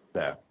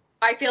Yeah.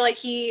 I feel like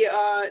they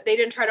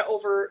didn't try to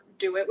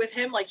overdo it with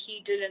him. Like he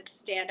didn't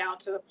stand out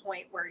to the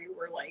point where you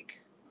were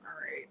like, all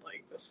right,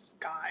 like this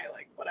guy,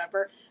 like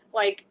whatever.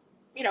 Like,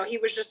 he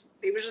was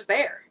just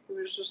there. He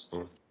was just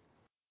Mm.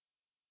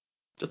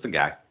 Just a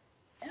guy.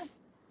 yeah.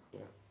 Yeah.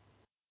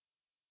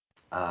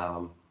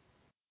 Um,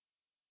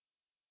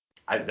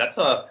 that's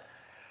a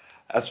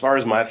as far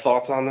as my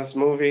thoughts on this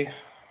movie.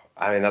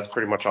 I mean, that's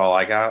pretty much all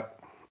I got.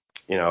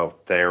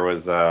 There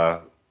was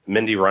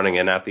Mindy running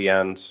in at the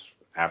end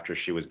after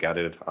she was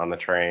gutted on the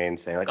train,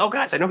 saying like, "Oh,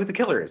 guys, I know who the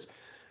killer is."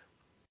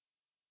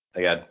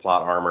 They had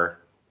plot armor.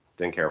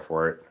 Didn't care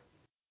for it.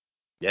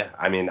 Yeah,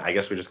 I mean, I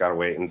guess we just gotta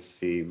wait and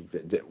see.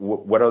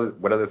 What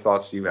other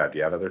thoughts do you have? Do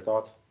you have other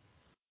thoughts?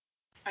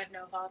 I have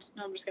no thoughts.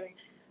 No, I'm just kidding.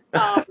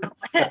 Um,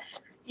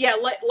 yeah,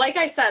 like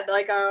I said,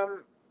 like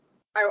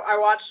I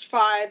watched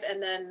five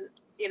and then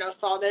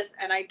saw this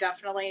and I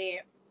definitely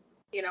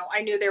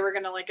I knew they were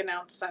gonna like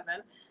announce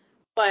seven,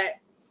 but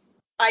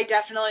I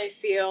definitely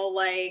feel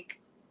like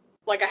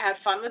I had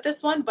fun with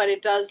this one, but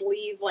it does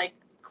leave like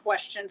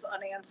questions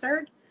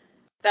unanswered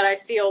that I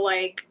feel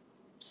like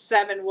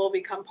seven will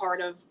become part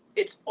of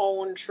its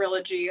own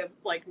trilogy of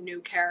like new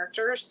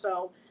characters.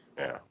 So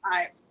Yeah,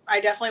 I I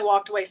definitely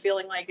walked away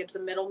feeling like it's a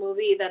middle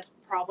movie that's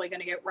probably going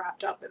to get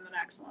wrapped up in the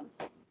next one.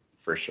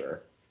 for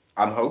sure.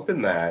 I'm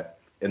hoping that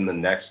in the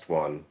next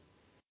one,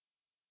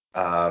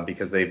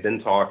 because they've been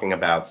talking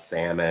about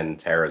Sam and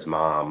Tara's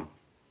mom,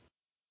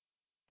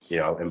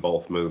 in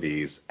both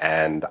movies,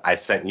 and I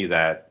sent you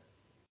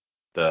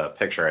the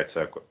picture I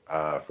took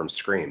from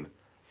Scream,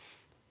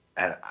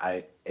 and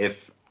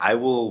I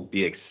will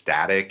be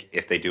ecstatic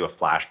if they do a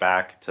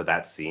flashback to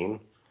that scene.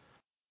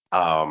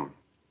 Um,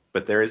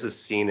 but there is a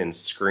scene in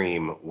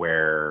Scream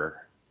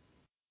where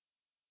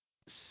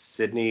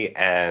Sydney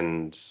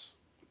and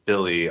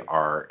Billy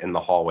are in the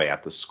hallway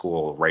at the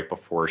school right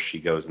before she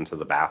goes into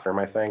the bathroom,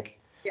 I think.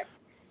 Yeah.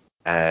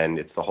 And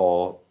it's the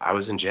whole, I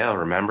was in jail,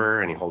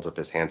 remember? And he holds up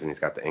his hands and he's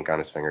got the ink on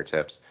his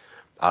fingertips.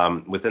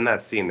 Within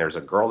that scene, there's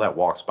a girl that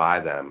walks by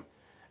them,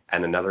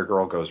 and another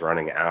girl goes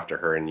running after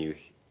her, and you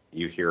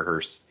hear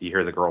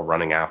the girl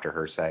running after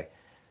her say,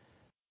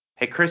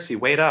 "Hey, Chrissy,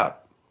 wait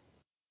up."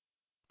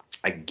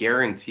 I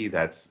guarantee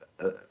that's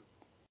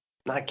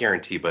not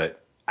guarantee,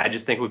 but I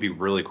just think it would be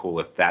really cool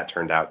if that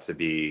turned out to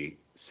be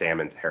Sam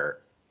and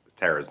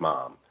Tara's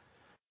mom,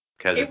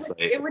 because It it's would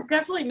like, it would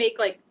definitely make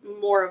like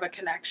more of a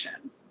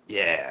connection.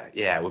 yeah,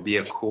 yeah, it would be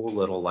a cool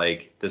little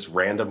like this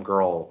random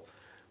girl.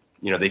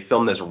 They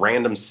filmed this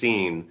random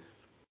scene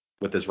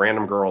with this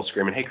random girl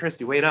screaming, "Hey,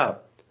 Christy, wait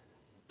up!"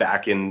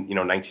 back in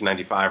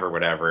 1995 or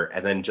whatever,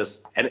 and then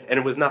and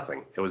it was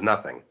nothing. It was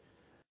nothing.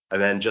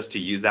 And then just to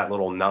use that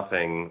little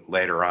nothing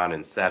later on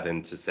in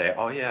seven to say,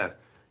 "Oh yeah,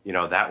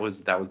 that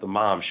was the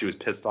mom. She was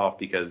pissed off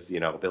because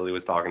Billy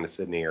was talking to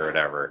Sydney or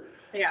whatever."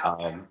 Yeah.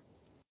 Um,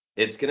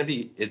 it's gonna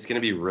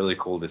be really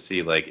cool to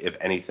see like if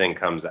anything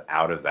comes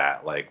out of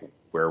that, like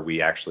where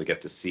we actually get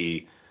to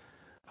see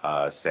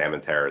Sam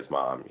and Tara's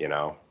mom.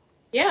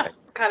 Yeah,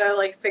 kind of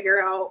like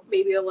figure out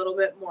maybe a little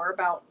bit more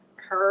about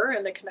her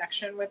and the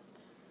connection with,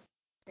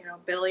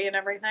 Billy and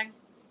everything.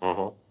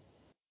 Mm-hmm.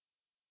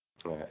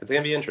 Yeah, it's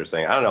gonna be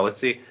interesting. I don't know. Let's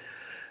see.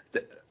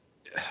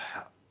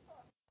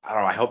 I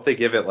don't know. I hope they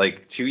give it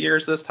like 2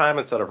 years this time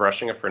instead of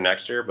rushing it for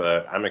next year.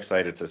 But I'm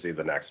excited to see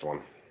the next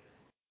one.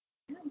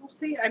 Yeah, we'll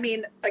see. I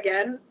mean,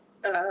 again,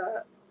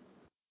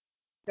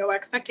 no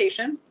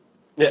expectation.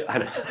 Yeah, I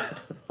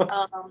know.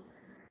 Um,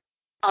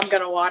 I'm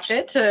gonna watch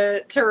it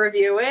to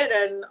review it,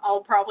 and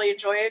I'll probably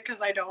enjoy it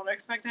because I don't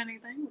expect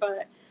anything.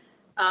 But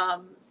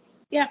um,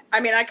 yeah, I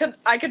mean, I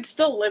could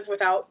still live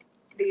without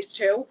these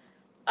two.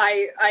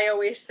 I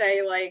always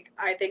say like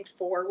I think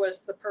four was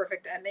the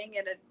perfect ending,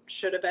 and it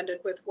should have ended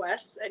with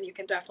Wes, and you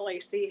can definitely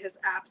see his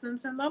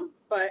absence in them.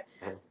 But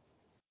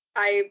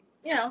I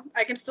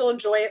can still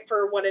enjoy it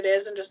for what it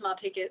is and just not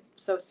take it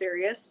so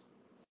serious.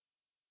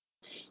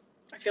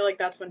 I feel like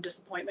that's when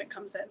disappointment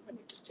comes in when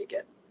you just take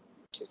it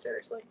too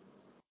seriously.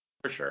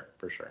 For sure,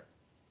 for sure.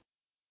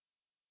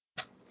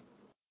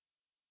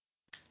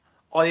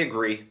 I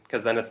agree,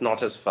 because then it's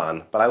not as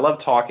fun. But I love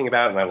talking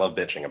about it and I love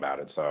bitching about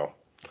it. So.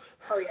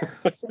 Oh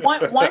yeah.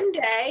 One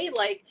day,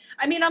 like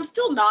I mean, I'm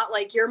still not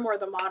like you're more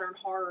the modern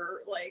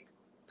horror like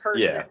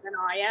person Yeah. than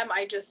I am.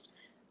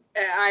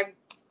 I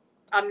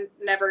I'm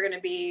never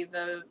gonna be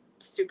the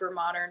super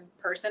modern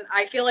person.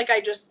 I feel like I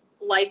just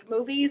like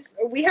movies.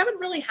 We haven't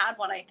really had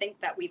one I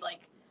think that we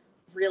like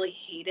really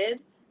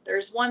hated.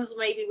 There's ones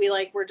maybe we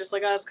like we're just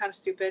like, oh, it's kind of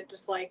stupid,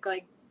 just like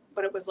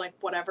but it was like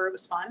whatever, it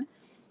was fun.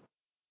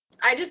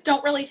 I just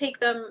don't really take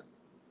them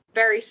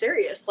very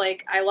serious.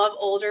 Like I love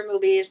older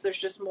movies. There's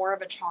just more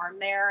of a charm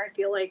there. I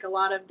feel like a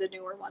lot of the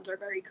newer ones are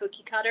very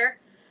cookie cutter.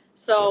 Yeah.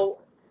 So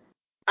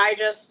I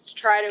just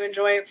try to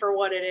enjoy it for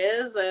what it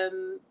is,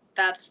 and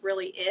that's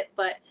really it.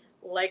 But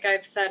like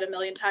I've said a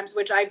million times,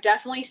 which I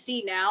definitely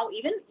see now,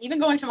 even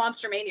going to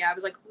Monster Mania, I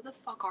was like, who the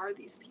fuck are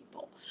these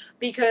people?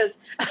 Because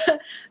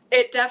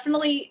it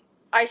definitely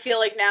I feel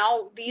like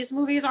now these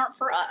movies aren't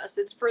for us.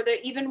 It's for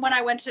the even when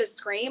I went to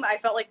Scream, I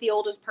felt like the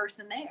oldest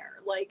person there,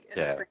 like in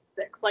Yeah. Scream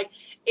 6. Like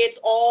it's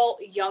all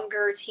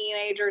younger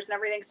teenagers and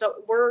everything.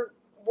 So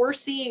we're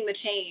seeing the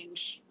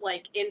change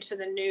like into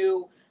the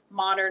new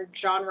modern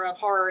genre of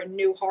horror and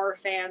new horror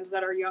fans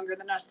that are younger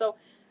than us. So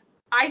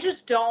I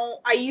just don't.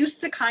 I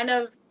used to kind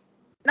of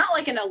not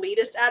like an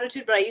elitist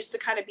attitude, but I used to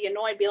kind of be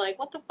annoyed, be like,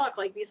 what the fuck?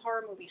 Like these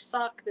horror movies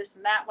suck, this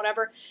and that,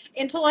 whatever.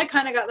 Until I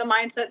kind of got the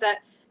mindset that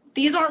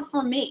these aren't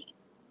for me.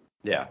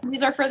 Yeah.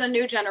 These are for the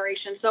new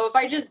generation. So if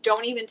I just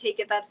don't even take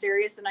it that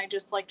serious and I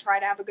just like try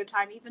to have a good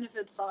time, even if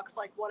it sucks,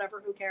 like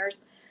whatever, who cares?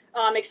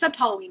 Except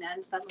Halloween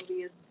Ends. That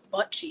movie is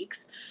butt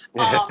cheeks.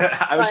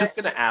 I was But just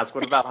gonna ask,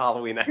 what about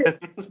Halloween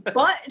Ends?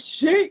 butt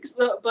cheeks.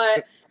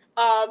 But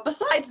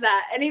besides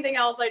that, anything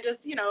else, I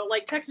just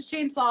like Texas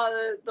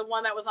Chainsaw, the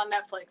one that was on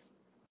Netflix.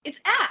 It's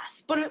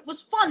ass, but it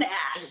was fun It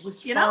ass.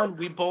 was fun.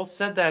 We both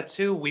said that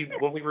too. We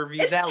when we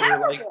reviewed It's that, we were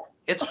like, terrible.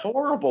 it's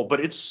horrible,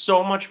 but it's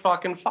so much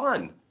fucking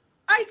fun.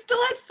 I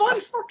still had fun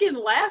fucking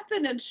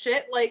laughing and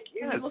shit. Like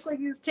he looked like Yes.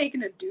 he was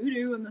taking a doo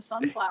doo in the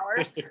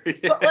sunflowers.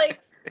 But Yeah. like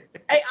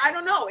I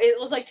don't know. It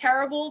was like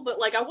terrible, but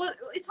like I was.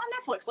 It's on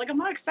Netflix. Like I'm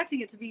not expecting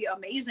it to be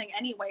amazing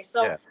anyway.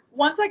 So Yeah.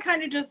 once I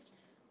kind of just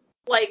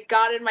like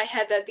got in my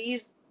head that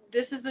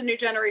this is the new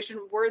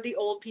generation. We're the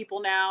old people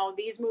now.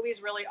 These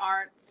movies really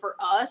aren't for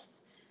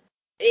us.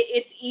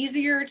 It's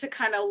easier to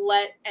kind of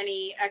let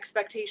any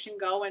expectation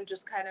go and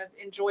just kind of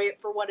enjoy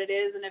it for what it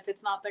is. And if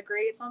it's not that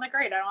great, it's not that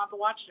great. I don't have to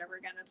watch it ever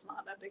again. It's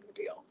not that big of a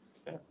deal.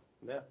 Yeah.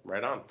 Yeah.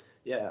 Right on.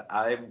 Yeah.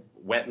 I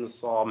went and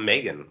saw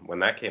Megan when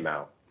that came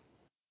out.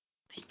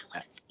 I still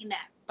haven't seen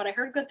that, but I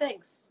heard good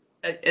things.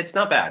 It's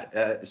not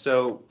bad.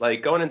 So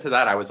like going into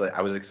that, I was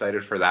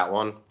excited for that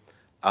one.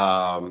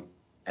 Um,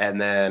 and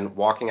then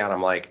walking out,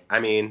 I'm like, I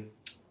mean,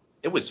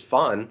 it was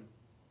fun.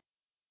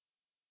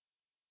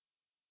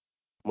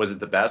 Was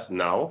it the best?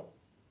 No,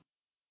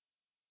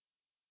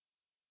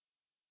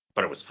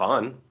 but it was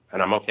fun,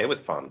 and I'm okay with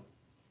fun.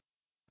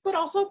 But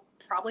also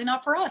probably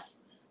not for us.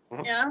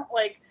 Mhm. You know,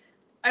 like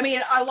I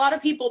mean, a lot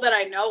of people that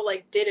I know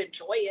like did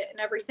enjoy it and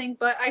everything,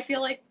 but I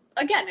feel like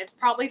again, it's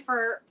probably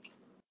for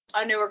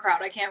a newer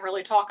crowd. I can't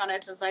really talk on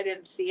it since I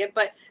didn't see it,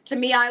 but to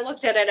me, I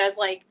looked at it as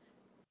like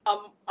a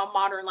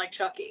modern like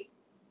Chucky.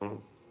 Mhm.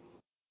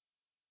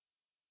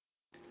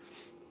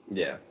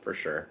 Yeah, for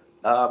sure.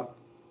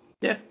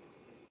 Yeah,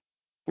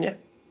 yeah.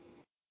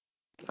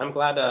 I'm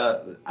glad.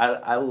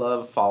 I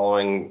love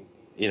following,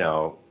 you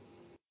know,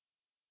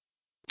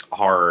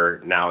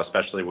 horror now,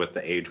 especially with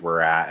the age we're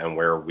at and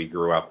where we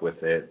grew up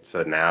with it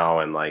to now,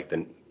 and like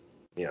the,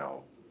 you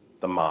know,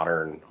 the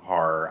modern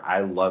horror.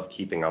 I love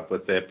keeping up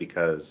with it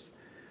because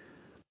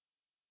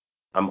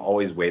I'm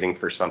always waiting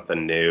for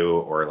something new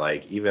or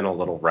like even a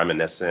little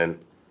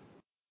reminiscent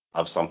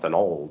of something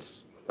old.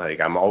 Like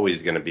I'm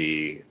always going to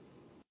be,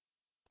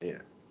 yeah,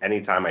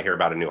 anytime I hear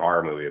about a new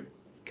horror movie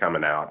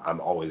coming out,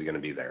 I'm always going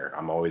to be there.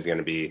 I'm always going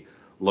to be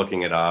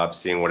looking it up,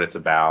 seeing what it's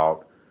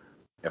about.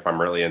 If I'm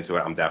really into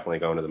it, I'm definitely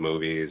going to the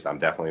movies. I'm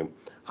going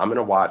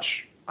to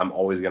watch, I'm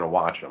always going to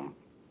watch them.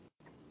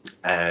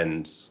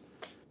 And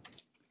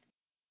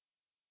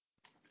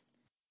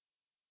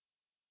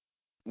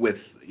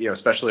with,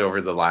 especially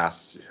over the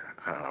last,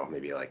 I don't know,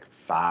 maybe like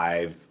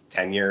 5,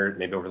 10 years,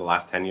 maybe over the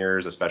last 10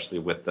 years, especially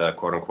with the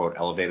quote unquote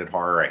elevated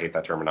horror. I hate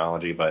that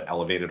terminology, but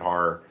elevated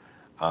horror.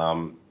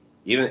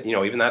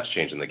 Even that's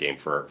changing the game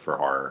for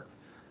horror.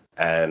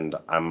 And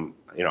I'm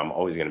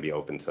always going to be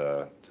open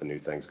to new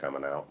things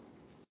coming out.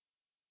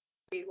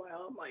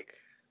 Meanwhile, I'm like,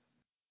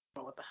 I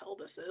don't know what the hell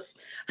this is.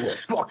 Yeah,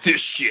 fuck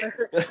this shit.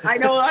 I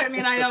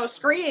know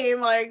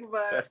Scream, like,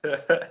 but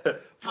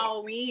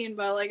Halloween,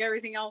 but like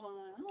everything else, I'm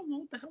like, I don't know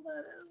what the hell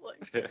that is. Like,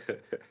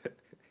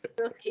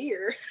 just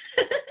here.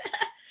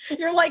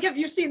 You're like, have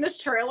you seen this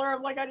trailer?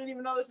 I'm like, I didn't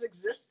even know this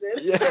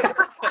existed. Yeah.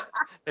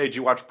 Hey, did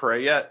you watch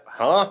Prey yet?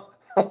 Huh?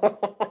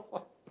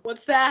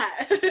 What's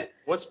that?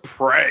 What's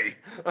Prey?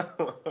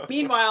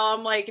 Meanwhile,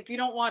 I'm like, if you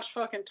don't watch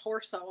fucking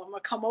Torso, I'm gonna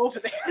come over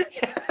there.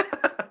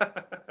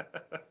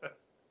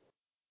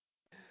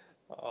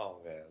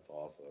 Oh man, that's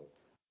awesome.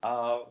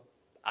 I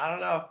don't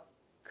know,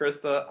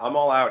 Krista. I'm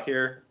all out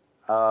here.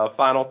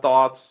 Final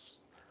thoughts.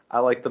 I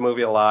liked the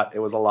movie a lot. It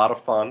was a lot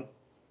of fun.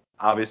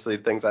 Obviously,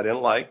 things I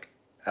didn't like,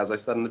 as I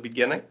said in the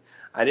beginning.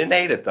 I didn't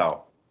hate it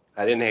though.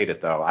 I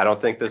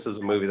don't think this is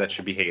a movie that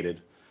should be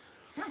hated.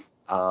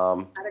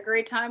 Had a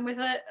great time with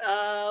it.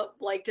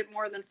 Liked it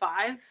more than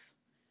 5.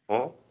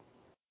 Well,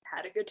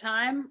 Had a good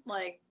time.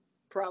 Like,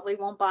 probably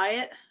won't buy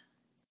it.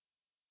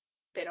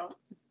 They don't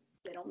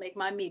make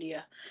my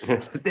media.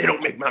 they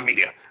don't make my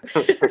media.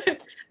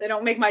 They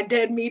don't make my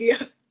dead media.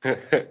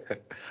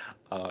 If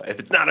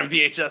it's not on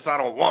VHS, I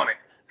don't want it.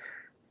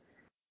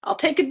 I'll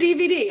take a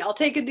DVD. I'll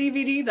take a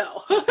DVD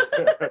though.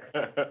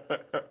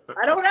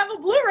 I don't have a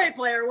Blu-ray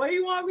player. What do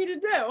you want me to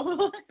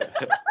do?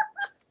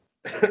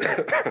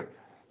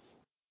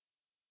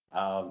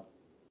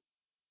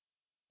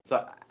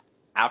 So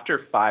after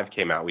 5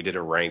 came out, we did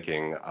a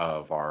ranking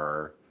of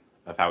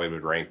how we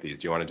would rank these.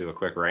 Do you want to do a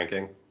quick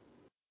ranking?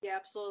 Yeah,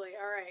 absolutely.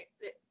 All right.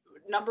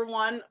 Number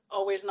 1,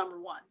 always number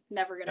 1.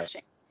 Never gonna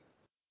change.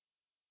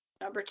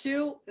 Number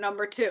 2,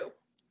 number 2. Never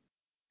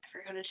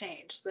gonna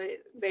change. They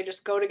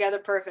just go together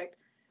perfect.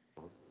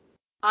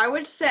 I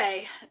would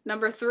say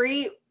number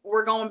 3,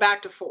 we're going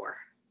back to 4.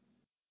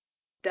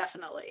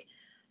 Definitely.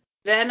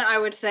 Then I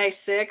would say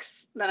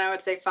 6. Then I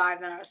would say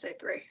 5. Then I would say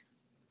 3.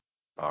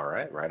 All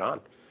right, right on.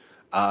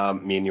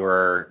 Me and you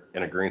were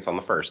in agreement on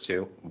the first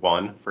 2.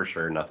 1, for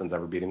sure. Nothing's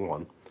ever beating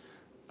 1.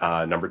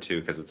 Number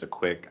 2, because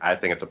I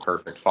think it's a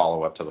perfect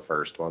follow-up to the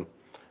first one.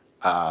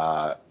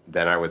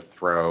 Then I would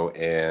throw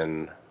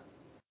in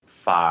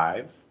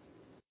 5.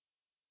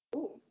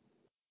 Ooh.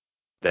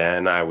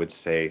 Then I would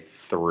say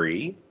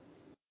 3.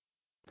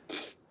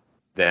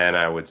 Then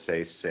I would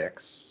say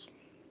 6.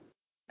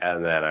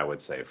 And then I would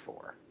say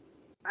 4.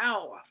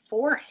 Wow, a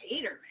 4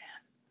 hater, man.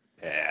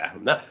 Yeah.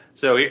 No,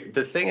 so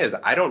the thing is,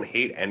 I don't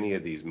hate any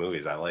of these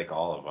movies. I like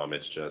all of them.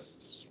 It's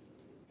just,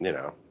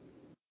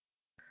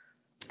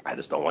 I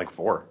just don't like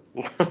 4.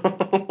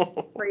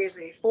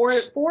 Crazy.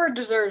 4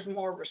 deserves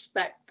more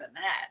respect than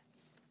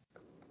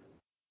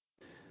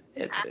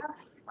that.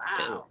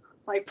 Wow.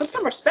 Like, put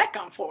some respect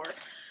on 4.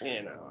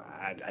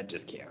 I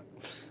just can't.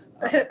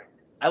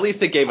 At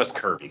least it gave us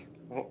Kirby.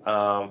 Did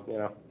I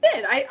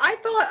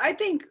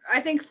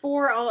think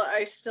 4.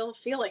 I still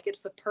feel like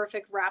it's the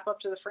perfect wrap up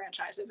to the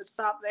franchise. If it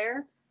stopped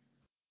there,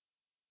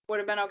 would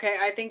have been okay.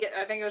 I think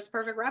it was a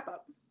perfect wrap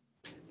up.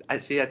 I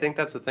think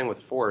that's the thing with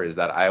 4 is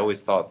that I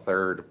always thought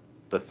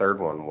the third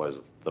one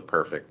was the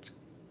perfect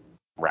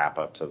wrap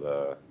up to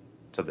the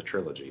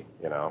trilogy.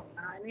 I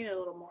needed a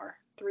little more.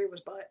 3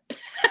 was butt.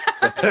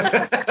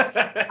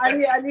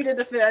 I needed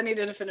to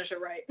finish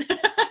it right.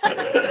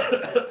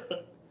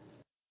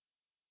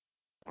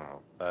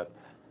 Wow, but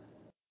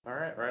all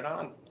right, right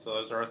on. So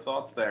those are our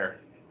thoughts there.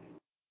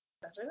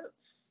 That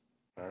is.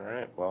 All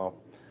right, well.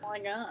 Oh my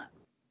god.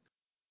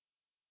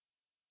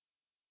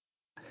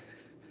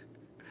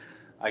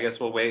 I guess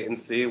we'll wait and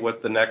see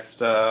what the next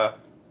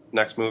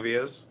movie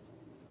is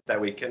that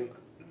we can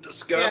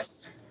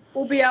discuss. Yeah.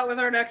 We'll be out with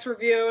our next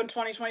review in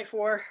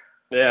 2024.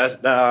 Yeah,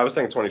 no, I was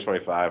thinking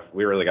 2025.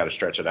 We really got to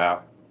stretch it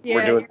out. Yeah,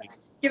 we're doing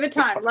this. Give it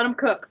time. Let them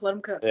cook.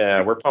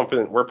 Yeah, we're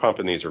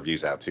pumping these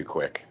reviews out too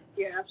quick.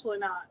 Yeah, absolutely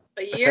not.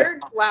 A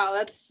year? Wow,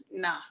 that's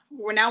nah.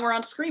 We're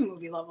on Scream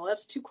movie level.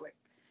 That's too quick.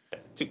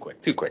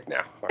 Too quick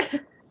now. All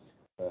right.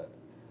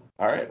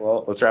 All right,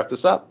 well, let's wrap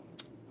this up.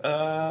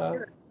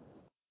 Sure.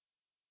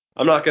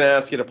 I'm not going to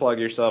ask you to plug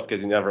yourself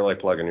because you never like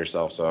plugging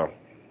yourself, so.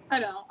 I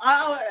know.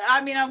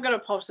 I'm going to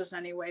post this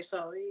anyway,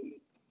 so you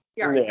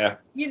already know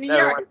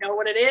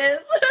what it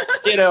is.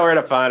 You know where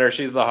to find her.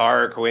 She's the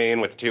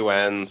Horrorqueenn with 2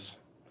 N's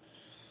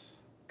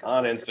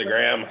on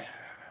Instagram.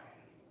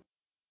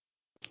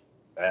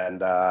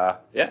 And, yeah.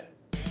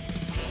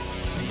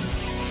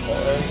 All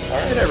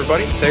right,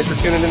 everybody. Thanks for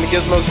tuning in to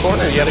Gizmo's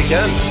Corner yet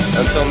again.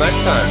 Until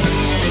next time.